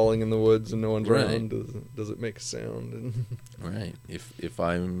 Tree falling in the woods and no one's around. Does it make a sound? Right. If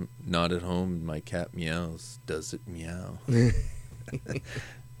I'm not at home, my cat meows. Does it meow?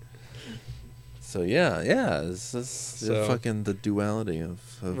 So it's just fucking the duality of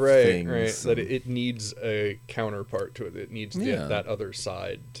things. Right. That it needs a counterpart to it. It needs that other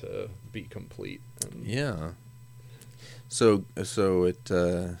side to be complete. So it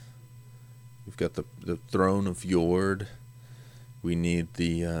we've got the Throne of Yord. We need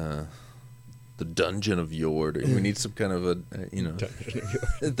the Dungeon of Yord. We need some kind of a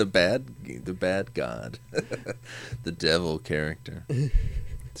the bad god, the devil character.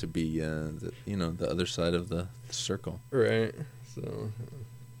 To be the other side of the circle, right? So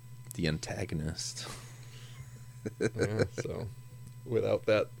the antagonist. So without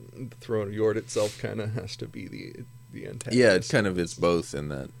that, the Throne of Yord itself kind of has to be the antagonist. Yeah, it kind of is both in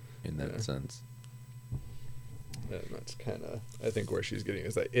that sense. And that's kind of, I think, where she's getting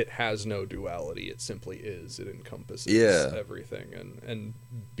is that it has no duality. It simply is. It encompasses everything, and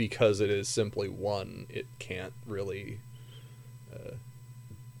because it is simply one, it can't really.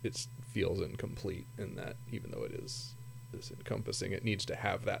 It feels incomplete in that, even though it is encompassing, it needs to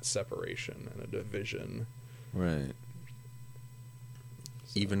have that separation and a division. Right.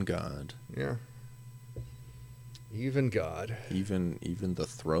 So, even God. Yeah. Even God. Even the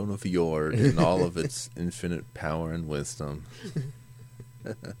Throne of Yord in all of its infinite power and wisdom.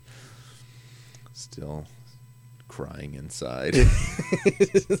 Still crying inside.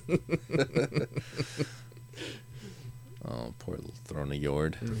 Oh, poor little Throne of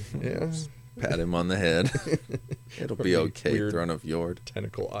Yord. Yeah. Just pat him on the head. It'll be okay, Throne of Yord.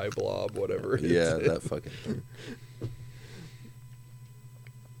 Tentacle eye blob, whatever it is. Yeah, that fucking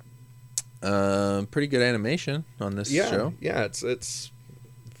thing. Pretty good animation on this show. Yeah, it's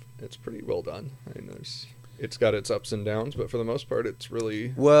pretty well done. I mean, it's got its ups and downs, but for the most part, it's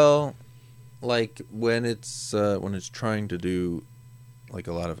really... Well, like, when it's trying to do, like,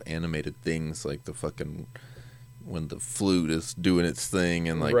 a lot of animated things, like the fucking... when the flute is doing its thing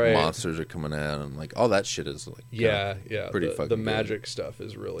and like monsters are coming out and like all that shit is like pretty fucking the good. Magic stuff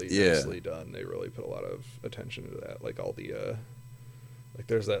is really nicely done. They really put a lot of attention to that. Like all the like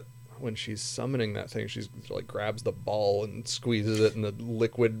there's that when she's summoning that thing, she's like grabs the ball and squeezes it and the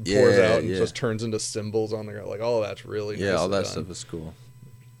liquid pours out and just turns into symbols on the ground. Like all of that's really all that stuff is cool.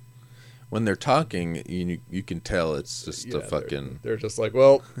 When they're talking, you can tell it's just a fucking... They're just like,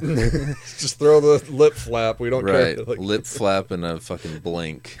 well, just throw the lip flap. We don't care. Like, lip flap and a fucking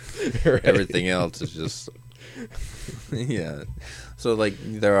blink. Everything else is just... So, like,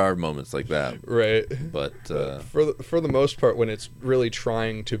 there are moments like that. Right. But for the most part, when it's really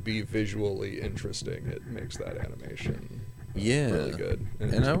trying to be visually interesting, it makes that animation really good.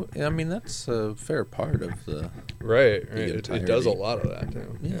 And I mean, that's a fair part of the... Right. It does a lot of that,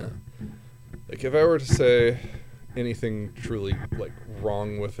 too. Yeah. Like, if I were to say, anything truly like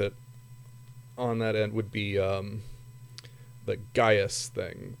wrong with it on that end would be the Gaius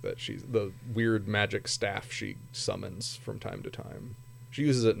thing, that she's the weird magic staff she summons from time to time. She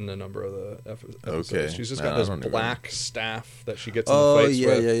uses it in a number of the episodes. Okay. She's just got this black staff that she gets in the Oh, fights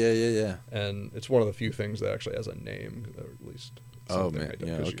with. yeah. And it's one of the few things that actually has a name, or at least something like that.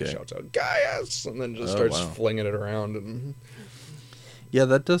 yeah, 'Cause okay. She shouts out, Gaius! And then just starts flinging it around. And Yeah,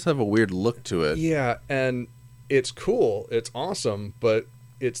 that does have a weird look to it. yeah, and it's cool. It's awesome, but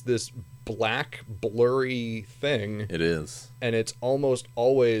it's this black, blurry thing. It is. And it's almost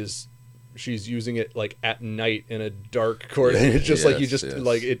always... she's using it like at night in a dark corner. It's just like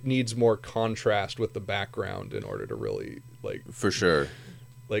like it needs more contrast with the background in order to really like for sure.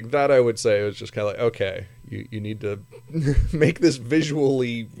 Like that, I would say it was just kind of like, okay, you need to make this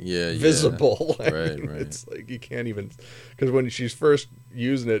visually visible. Right. It's like you can't even, because when she's first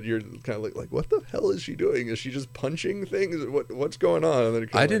using it, you're kind of like what the hell is she doing? Is she just punching things? What's going on? And then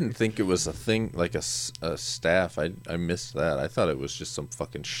I didn't think it was a thing like a staff. I missed that. I thought it was just some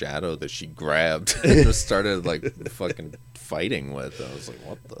fucking shadow that she grabbed and just started like fucking fighting with. I was like,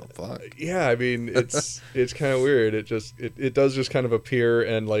 what the fuck? Yeah, I mean, it's kind of weird. It does just kind of appear,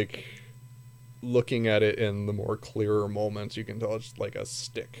 and like looking at it in the more clearer moments, you can tell it's like a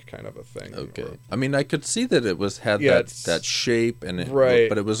stick kind of a thing. Okay. I mean, I could see that it had that shape, and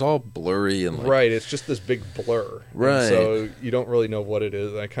but it was all blurry and like, it's just this big blur. Right. And so you don't really know what it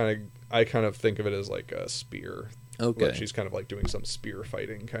is. I kind of think of it as like a spear. Okay. Like she's kind of like doing some spear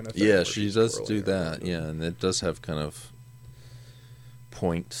fighting kind of thing. Yeah, she does do that. Yeah, and it does have kind of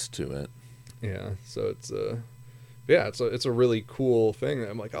points to it. Yeah, so it's a really cool thing.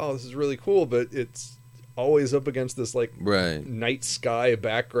 I'm like, oh, this is really cool, but it's always up against this like night sky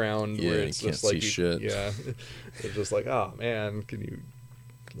background where it's just like shit. Yeah, it's just like, oh man, can you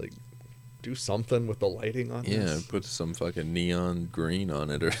like do something with the lighting on this? Yeah, put some fucking neon green on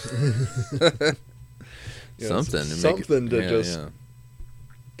it or something to just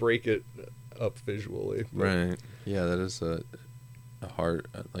break it up visually. Right. Yeah, that is a hard,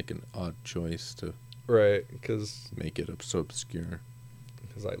 like an odd choice to because make it so obscure.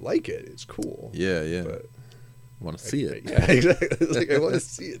 Because I like it, it's cool. Yeah. But want to see it. Yeah, exactly. It's like I want to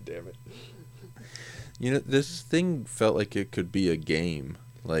see it. Damn it. You know, this thing felt like it could be a game.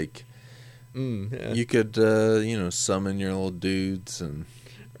 Like you could, summon your little dudes and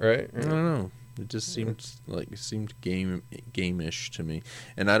right. I don't know. It just seemed game-ish to me,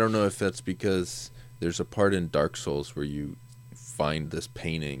 and I don't know if that's because there's a part in Dark Souls where you find this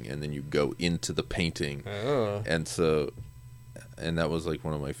painting and then you go into the painting, and that was like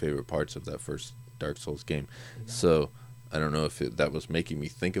one of my favorite parts of that first Dark Souls game. So I don't know if that was making me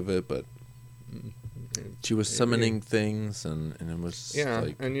think of it, but she was summoning things, and it was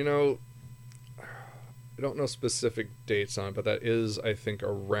like, and I don't know specific dates on it, but that is, I think,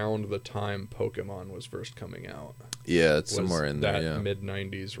 around the time Pokemon was first coming out. Yeah, it's somewhere in there, that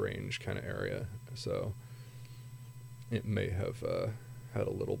mid-90s range kind of area. So it may have had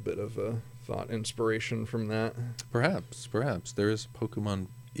a little bit of a thought inspiration from that. Perhaps. There is a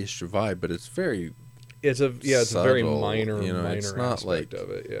Pokemon-ish vibe, but it's very... It's a very minor, it's not aspect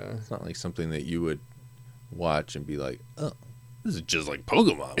of it, yeah. It's not like something that you would watch and be like, oh, this is just like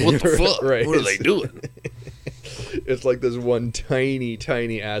Pokemon. What the fuck? Right. What are they doing? It's like this one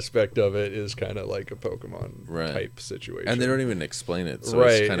tiny aspect of it is kind of like a Pokemon type situation, and they don't even explain it. So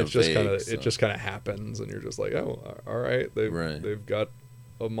it's kind of vague, it just kind of happens, and you're just like, oh, all right, they've got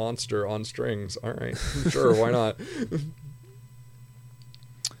a monster on strings. All right, sure, why not?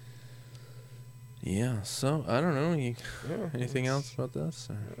 Yeah. So I don't know. Anything else about this?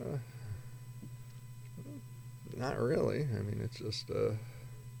 Not really. I mean, it's just.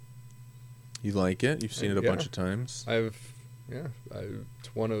 You like it? You've seen it a bunch of times. It's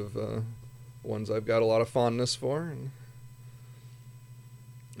one of ones I've got a lot of fondness for,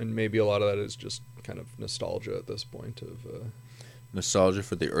 and maybe a lot of that is just kind of nostalgia at this point of nostalgia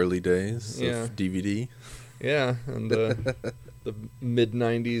for the early days of DVD. Yeah, and the mid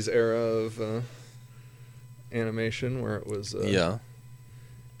 '90s era of animation where it was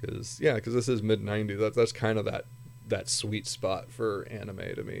because this is mid '90s. That's kind of that sweet spot for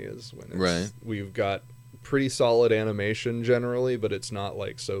anime to me is when we've got pretty solid animation generally, but it's not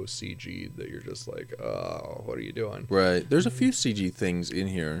like so CG that you're just like, oh, what are you doing? Right. There's a few CG things in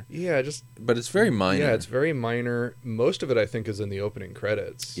here. Yeah, but it's very minor. Yeah, it's very minor. Most of it I think is in the opening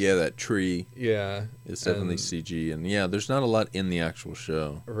credits. Yeah, that tree. Yeah. It's definitely CG, and there's not a lot in the actual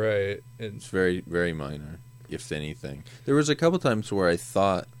show. Right. It's very, very minor, if anything. There was a couple times where I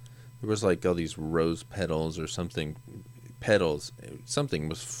thought there was like all these rose petals or something. Something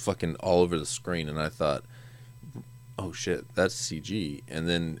was fucking all over the screen, and I thought, oh shit, that's CG. And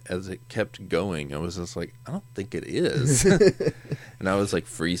then as it kept going, I was just like, I don't think it is. And I was like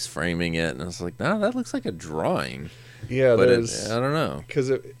freeze framing it, and I was like, no, that looks like a drawing. Yeah, but there's... I don't know.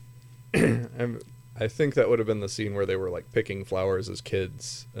 Because I think that would have been the scene where they were like picking flowers as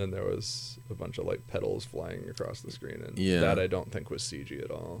kids, and there was a bunch of like petals flying across the screen, and that I don't think was CG at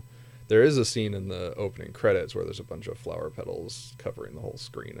all. There is a scene in the opening credits where there's a bunch of flower petals covering the whole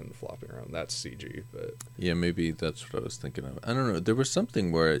screen and flopping around. That's CG, but yeah, maybe that's what I was thinking of. I don't know. There was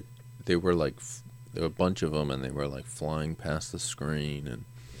something where they were like, there were a bunch of them, and they were like flying past the screen, and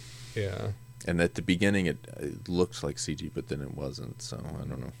yeah. And at the beginning, it looked like CG, but then it wasn't. So I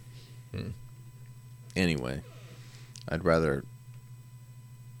don't know. Anyway, I'd rather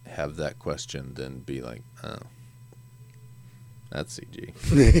have that question than be like, oh, that's CG.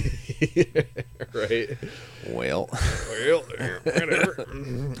 Right. Well, whatever.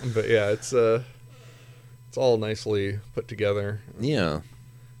 But yeah, it's all nicely put together. Yeah.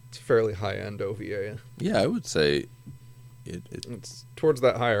 It's a fairly high-end OVA. Yeah, I would say it's towards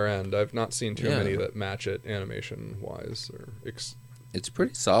that higher end. I've not seen too many that match it animation-wise. It's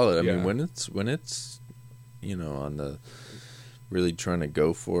pretty solid. I mean, when it's on the really trying to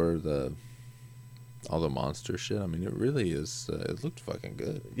go for all the monster shit. I mean, it really is. It looked fucking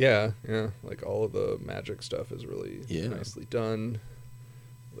good. Yeah. Like all of the magic stuff is really nicely done.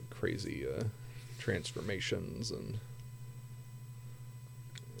 The crazy transformations and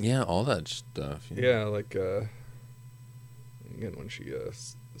all that stuff. Yeah, like again when she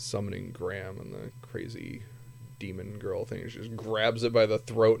summoning Graham and the crazy demon girl thing, she just grabs it by the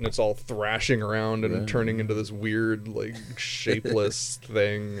throat and it's all thrashing around and turning into this weird like shapeless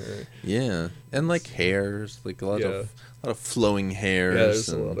thing. Yeah, and like hairs, like a lot of flowing hairs. Yeah, there's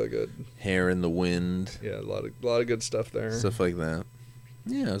a lot of good hair in the wind. Yeah, a lot of good stuff there. Stuff like that.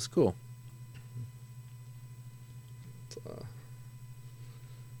 Yeah, it's cool. It's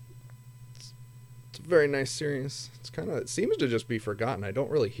a very nice series. It seems to just be forgotten. I don't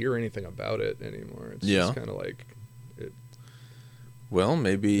really hear anything about it anymore. It's just kind of like it. Well,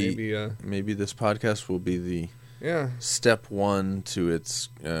 maybe this podcast will be the step one to its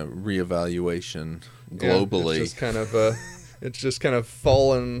reevaluation globally. It's just kind of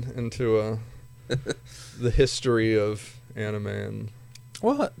fallen into the history of anime and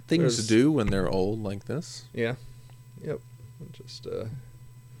things to do when they're old like this. Yeah. Yep. Just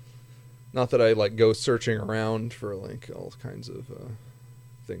not that I like go searching around for like all kinds of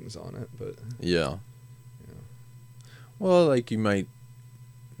things on it, but yeah. Well, like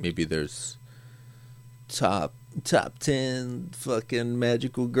maybe there's top 10 fucking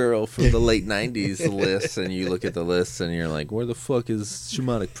magical girl from the late 90s list, and you look at the list and you're like, where the fuck is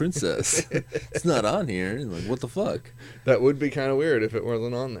Shamanic Princess? It's not on here. And like, what the fuck? That would be kind of weird if it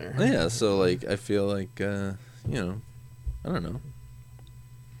wasn't on there. Yeah, so like I feel like I don't know.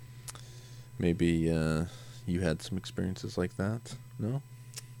 Maybe you had some experiences like that, no?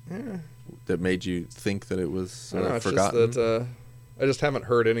 Yeah. That made you think that it was forgotten? It's just that I just haven't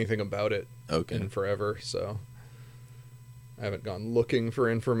heard anything about it in forever, so I haven't gone looking for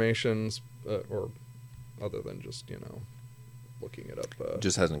information, or other than just, looking it up. It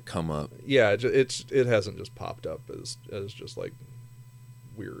just hasn't come up. Yeah, it hasn't just popped up as just like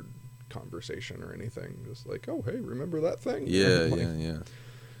weird conversation or anything. Just like, oh, hey, remember that thing? Yeah, yeah.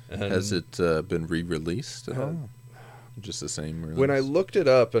 And has it been re-released at all? Just the same release? When I looked it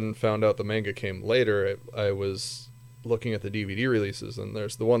up and found out the manga came later, I was looking at the DVD releases, and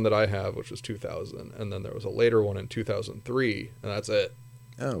there's the one that I have, which was 2000, and then there was a later one in 2003, and that's it.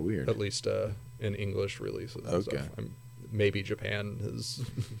 Oh, weird. At least in English releases. Okay. Maybe Japan has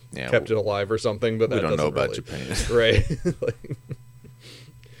kept it alive or something, but we don't know about Japan. Right.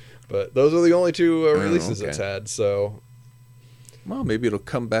 But those are the only two releases it's had, so... Well, maybe it'll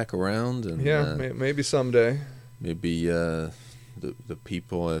come back around, and maybe someday. Maybe the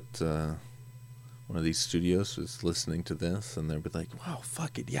people at one of these studios is listening to this, and they'll be like, "Wow,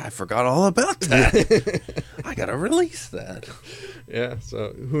 fuck it, yeah, I forgot all about that. I gotta release that." Yeah,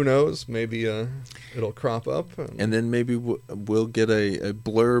 so who knows? Maybe it'll crop up, and then maybe we'll get a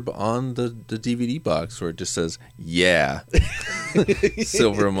blurb on the DVD box where it just says, "Yeah,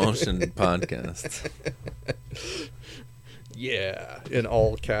 Silver Emotion Podcast." Yeah, in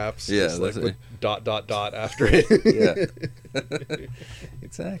all caps. Yeah, just like with ... after it. Yeah,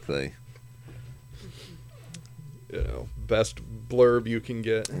 exactly. Best blurb you can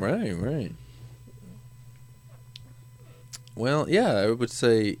get. Right. Well, yeah, I would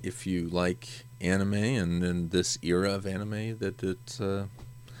say if you like anime and in this era of anime, that it's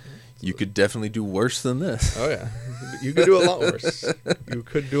You could definitely do worse than this. Oh, yeah. You could do a lot worse. You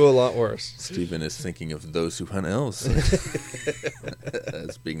could do a lot worse. Stephen is thinking of Those Who Hunt Elves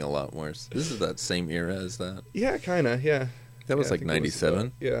as being a lot worse. This is that same era as that. Yeah, kind of, yeah. That was I like think it was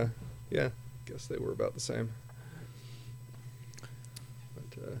 97. yeah. Guess they were about the same. But,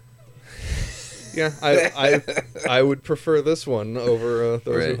 yeah, I would prefer this one over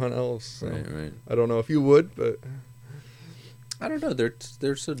Those Who Hunt Elves. So. Right. I don't know if you would, but... I don't know. They're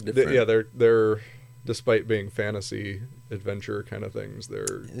so different. They're despite being fantasy adventure kind of things,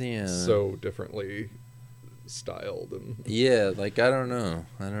 they're so differently styled and I don't know.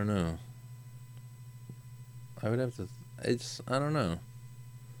 I would have to. I don't know.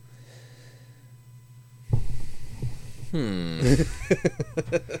 I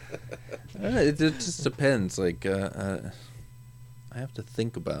don't know, it just depends. I have to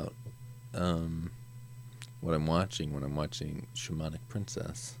think about what I'm watching when I'm watching Shamanic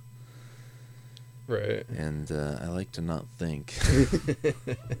Princess. Right. And I like to not think.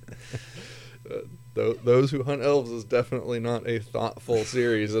 Those Who Hunt Elves is definitely not a thoughtful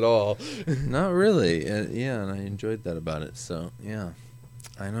series at all. Not really. And I enjoyed that about it. So, yeah.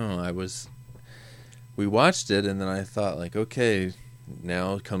 I know. We watched it, and then I thought, okay,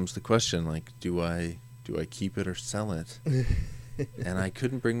 now comes the question, do I keep it or sell it? And I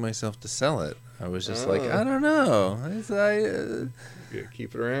couldn't bring myself to sell it. I was just I don't know. Yeah,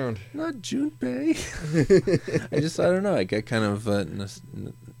 keep it around. Not Junpei. I don't know. I got kind of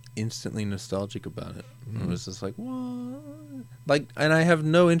instantly nostalgic about it. I was just like, what? And I have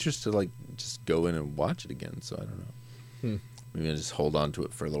no interest to just go in and watch it again. So I don't know. Maybe I just hold on to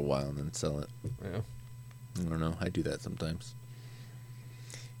it for a little while and then sell it. Yeah. I don't know. I do that sometimes.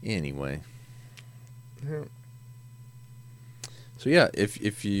 Anyway. Yeah. So yeah, if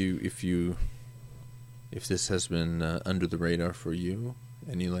this has been under the radar for you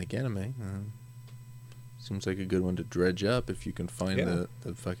and you like anime, seems like a good one to dredge up if you can find the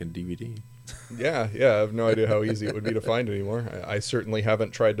fucking DVD. Yeah, I have no idea how easy it would be to find anymore. I certainly haven't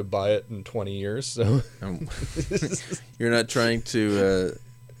tried to buy it in 20 years, so... You're not trying to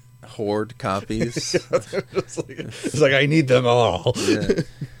hoard copies? It's like, I need them all. Yeah.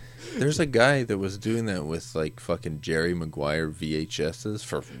 There's a guy that was doing that with fucking Jerry Maguire VHSs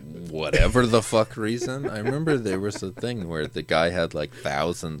for whatever the fuck reason. I remember there was a thing where the guy had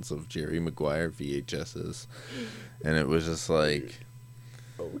thousands of Jerry Maguire VHSs, and it was just okay.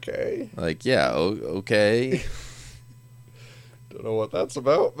 Okay. Don't know what that's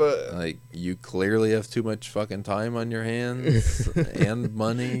about, but you clearly have too much fucking time on your hands and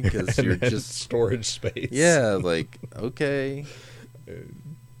money because you're just storage space. Yeah, okay.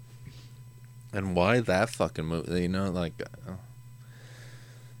 And why that fucking movie? It's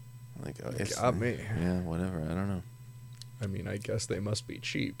got me. Yeah, whatever. I don't know. I mean, I guess they must be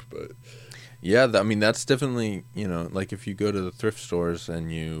cheap, but yeah, that's definitely if you go to the thrift stores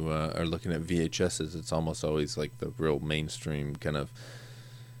and you are looking at VHSs, it's almost always the real mainstream kind of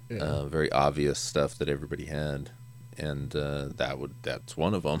very obvious stuff that everybody had, and that's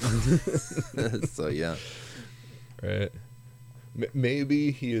one of them. So yeah, right.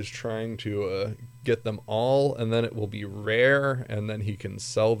 Maybe he is trying to get them all, and then it will be rare, and then he can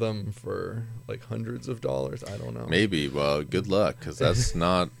sell them for hundreds of dollars. I don't know. Maybe. Well, good luck, because that's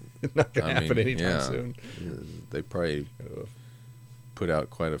not not gonna happen anytime soon. They probably put out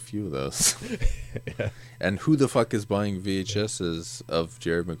quite a few of those. Yeah. And who the fuck is buying VHSs of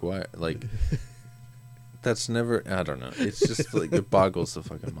Jerry Maguire? That's never. I don't know. It's just it boggles the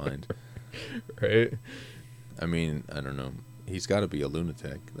fucking mind. Right. I mean, I don't know. He's got to be a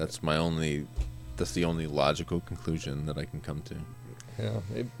lunatic. That's the only logical conclusion that I can come to. Yeah,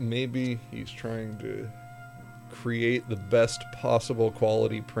 maybe he's trying to create the best possible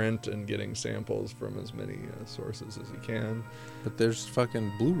quality print and getting samples from as many sources as he can. But there's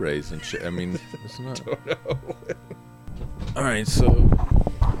fucking Blu-rays and shit. I mean, it's not. Don't know. All right, so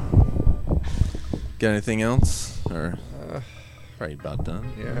got anything else, or probably about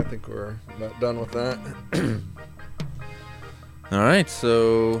done? Yeah, I think we're about done with that. All right,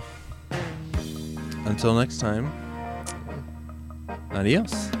 so until next time,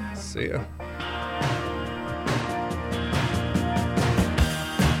 adios. See ya.